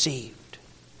are received.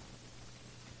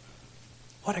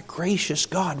 What a gracious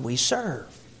God we serve.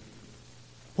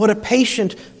 What a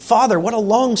patient Father. What a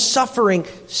long-suffering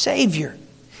Savior.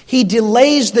 He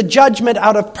delays the judgment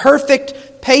out of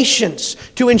perfect patience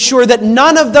to ensure that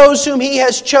none of those whom He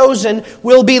has chosen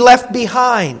will be left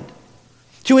behind.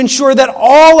 To ensure that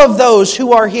all of those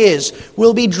who are His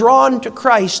will be drawn to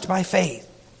Christ by faith.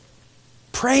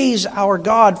 Praise our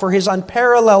God for His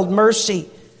unparalleled mercy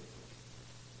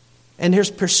and His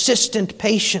persistent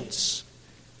patience.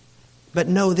 But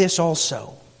know this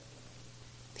also.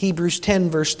 Hebrews 10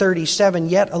 verse 37,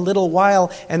 yet a little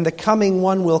while and the coming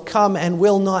one will come and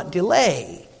will not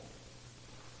delay.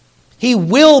 He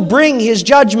will bring His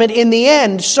judgment in the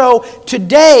end. So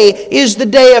today is the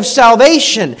day of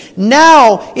salvation.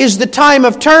 Now is the time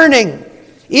of turning.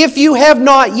 If you have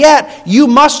not yet, you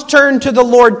must turn to the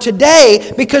Lord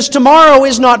today, because tomorrow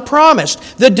is not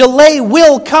promised. The delay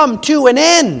will come to an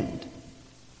end.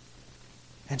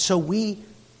 And so we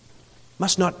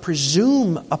must not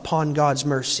presume upon God's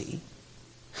mercy,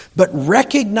 but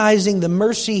recognizing the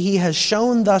mercy He has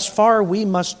shown thus far, we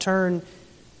must turn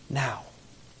now.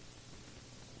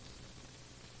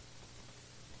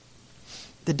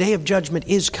 The day of judgment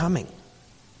is coming.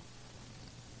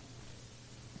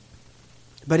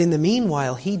 But in the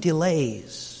meanwhile, He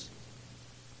delays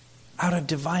out of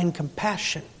divine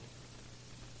compassion,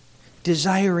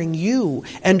 desiring you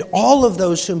and all of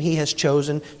those whom He has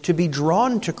chosen to be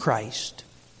drawn to Christ,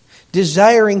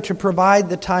 desiring to provide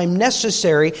the time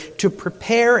necessary to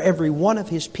prepare every one of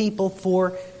His people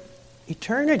for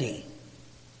eternity.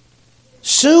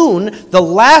 Soon, the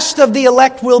last of the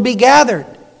elect will be gathered.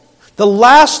 The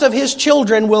last of His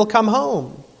children will come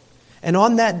home. And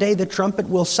on that day the trumpet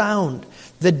will sound.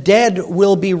 The dead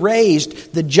will be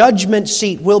raised. The judgment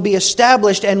seat will be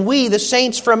established. And we, the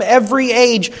saints from every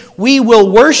age, we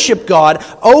will worship God,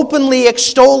 openly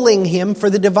extolling Him for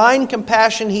the divine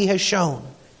compassion He has shown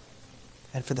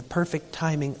and for the perfect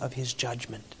timing of His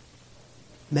judgment.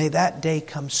 May that day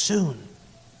come soon.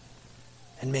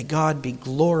 And may God be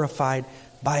glorified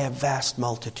by a vast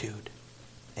multitude.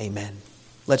 Amen.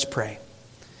 Let's pray.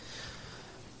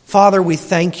 Father, we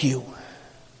thank You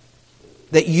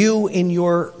that You, in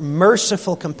Your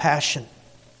merciful compassion,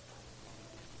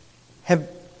 have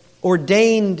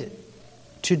ordained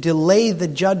to delay the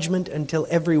judgment until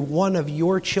every one of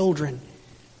Your children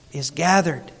is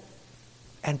gathered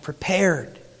and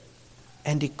prepared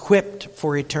and equipped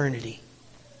for eternity.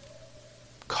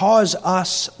 Cause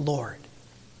us, Lord,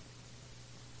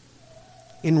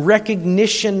 in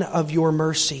recognition of Your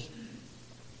mercy,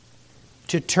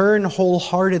 to turn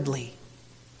wholeheartedly,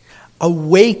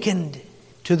 awakened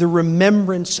to the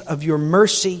remembrance of Your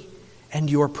mercy and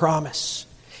Your promise,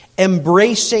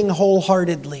 embracing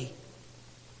wholeheartedly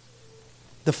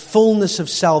the fullness of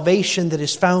salvation that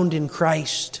is found in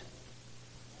Christ,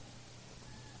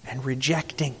 and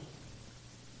rejecting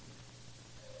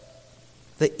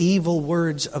the evil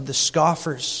words of the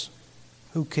scoffers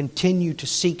who continue to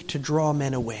seek to draw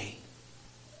men away.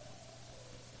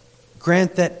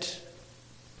 Grant that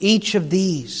each of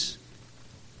these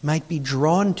might be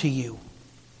drawn to You,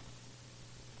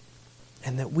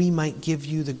 and that we might give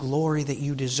You the glory that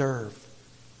You deserve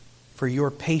for Your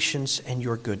patience and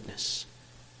Your goodness.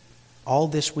 All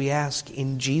this we ask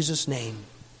in Jesus' name.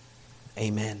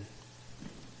 Amen.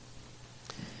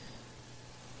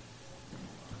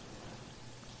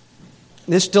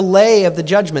 This delay of the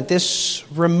judgment, this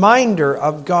reminder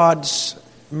of God's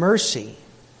mercy,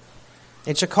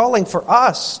 it's a calling for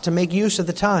us to make use of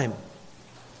the time,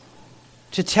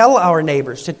 to tell our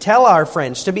neighbors, to tell our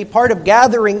friends, to be part of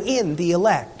gathering in the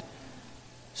elect.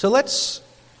 So let's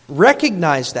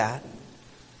recognize that,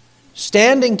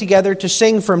 standing together to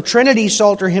sing from Trinity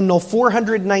Psalter Hymnal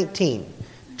 419.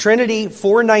 Trinity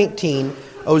 419,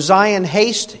 O Zion,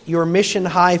 haste your mission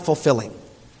high fulfilling.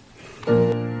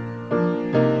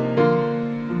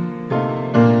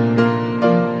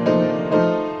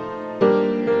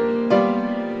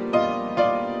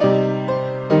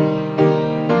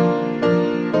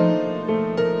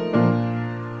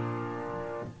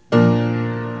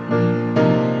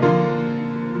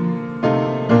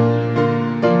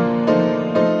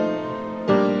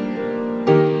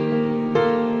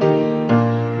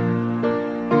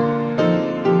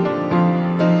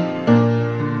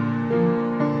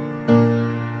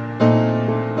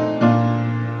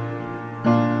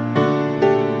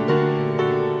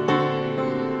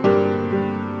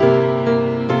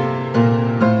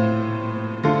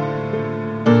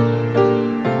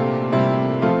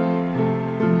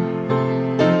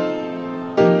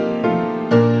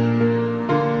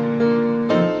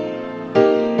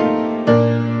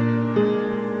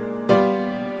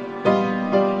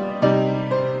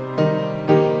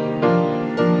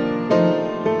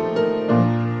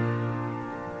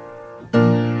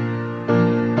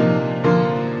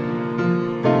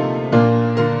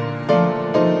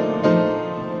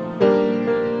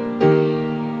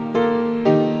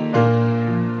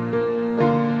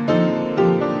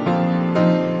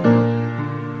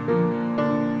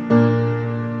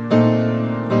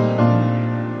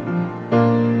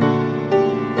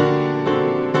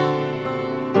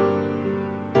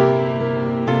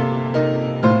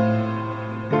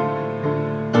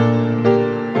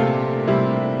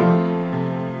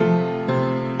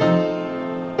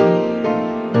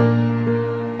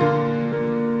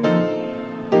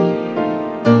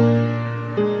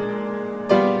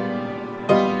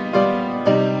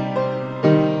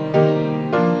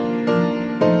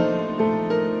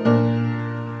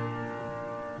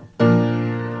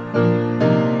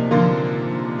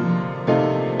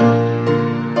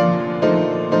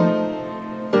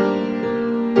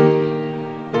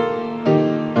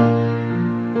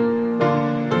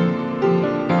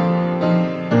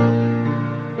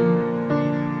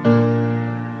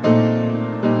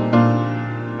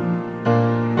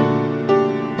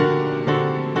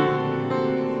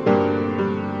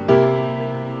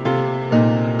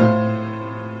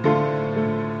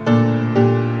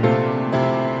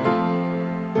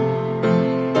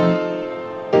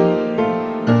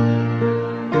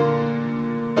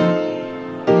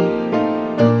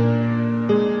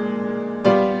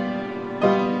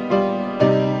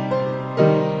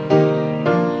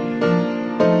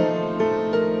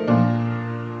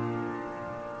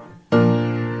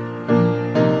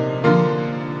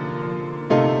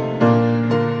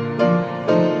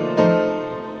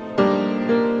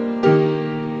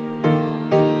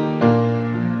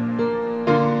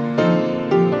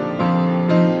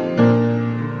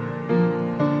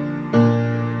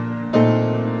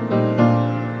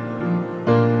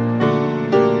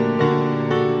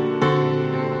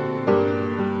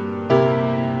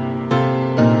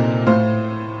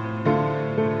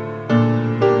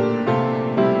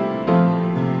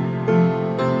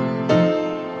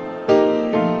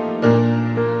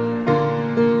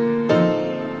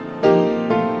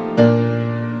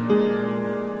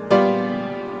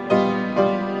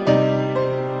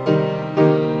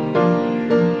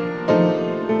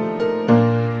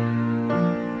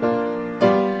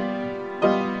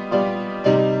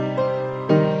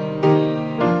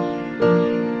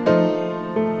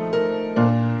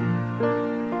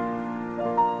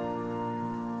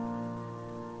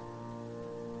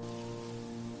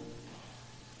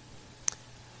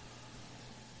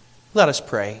 Let us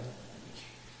pray.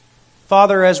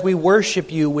 Father, as we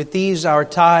worship you with these our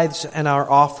tithes and our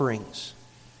offerings,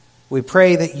 we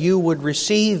pray that you would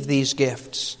receive these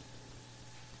gifts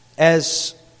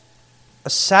as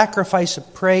a sacrifice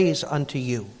of praise unto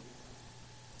you.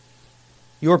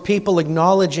 Your people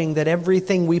acknowledging that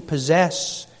everything we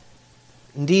possess,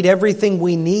 indeed everything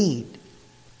we need,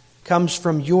 comes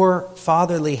from your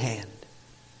fatherly hand.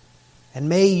 And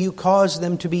may you cause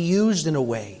them to be used in a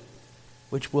way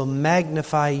which will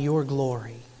magnify your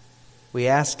glory. We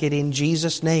ask it in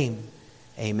Jesus' name.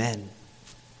 Amen.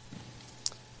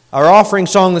 Our offering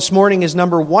song this morning is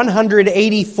number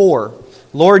 184.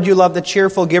 Lord, you love the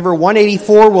cheerful giver.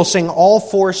 184, we'll sing all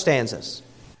four stanzas.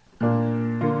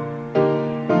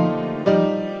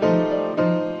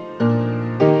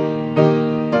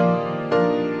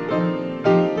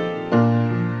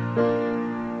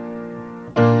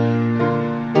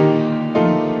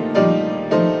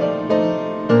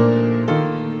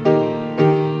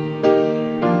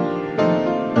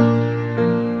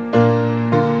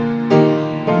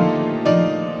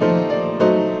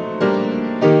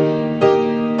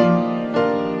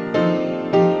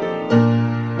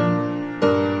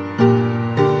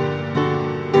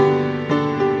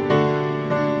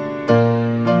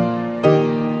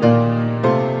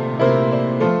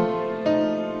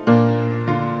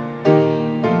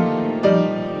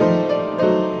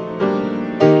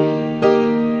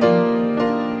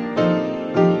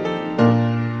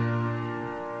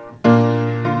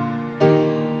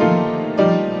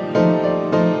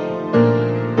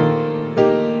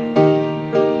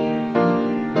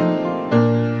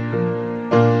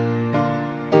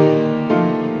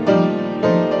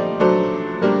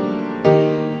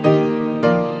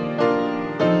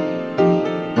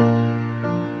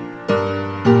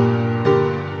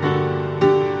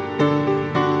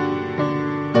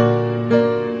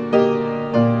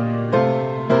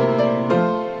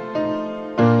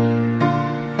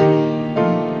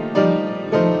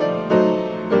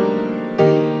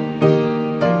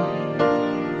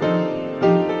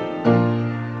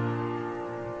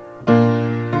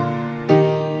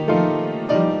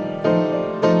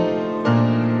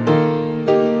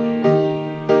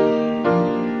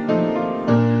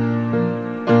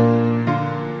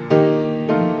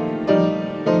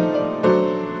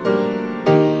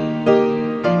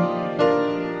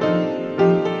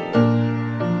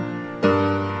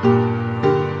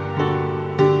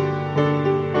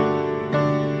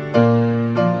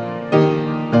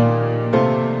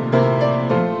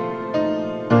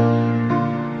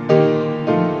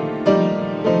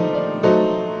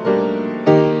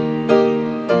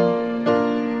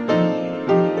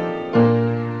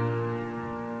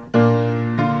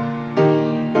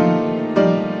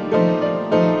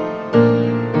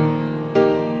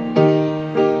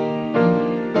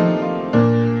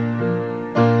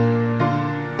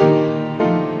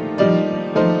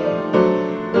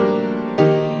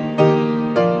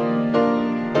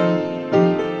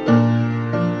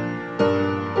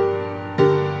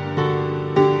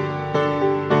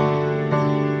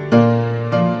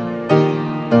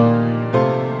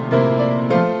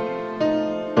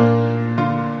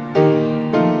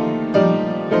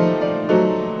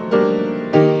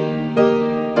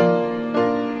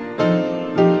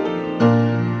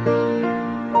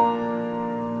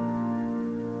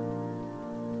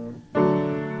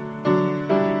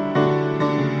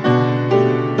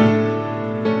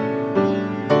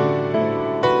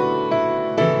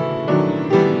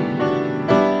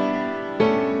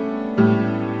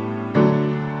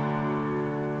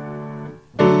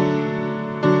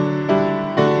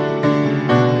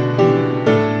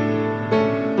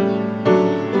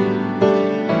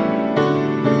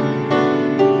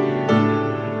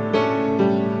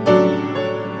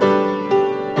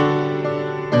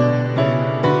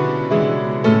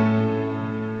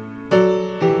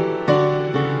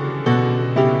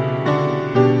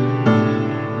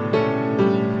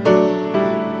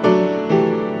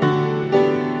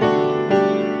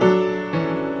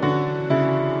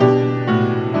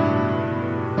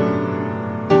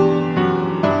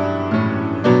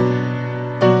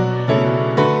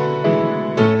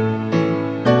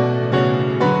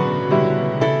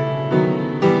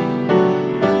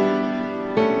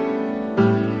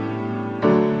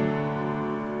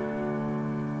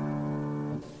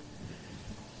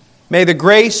 May the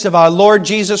grace of our Lord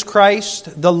Jesus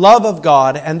Christ, the love of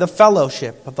God, and the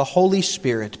fellowship of the Holy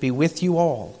Spirit be with you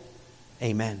all.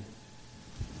 Amen.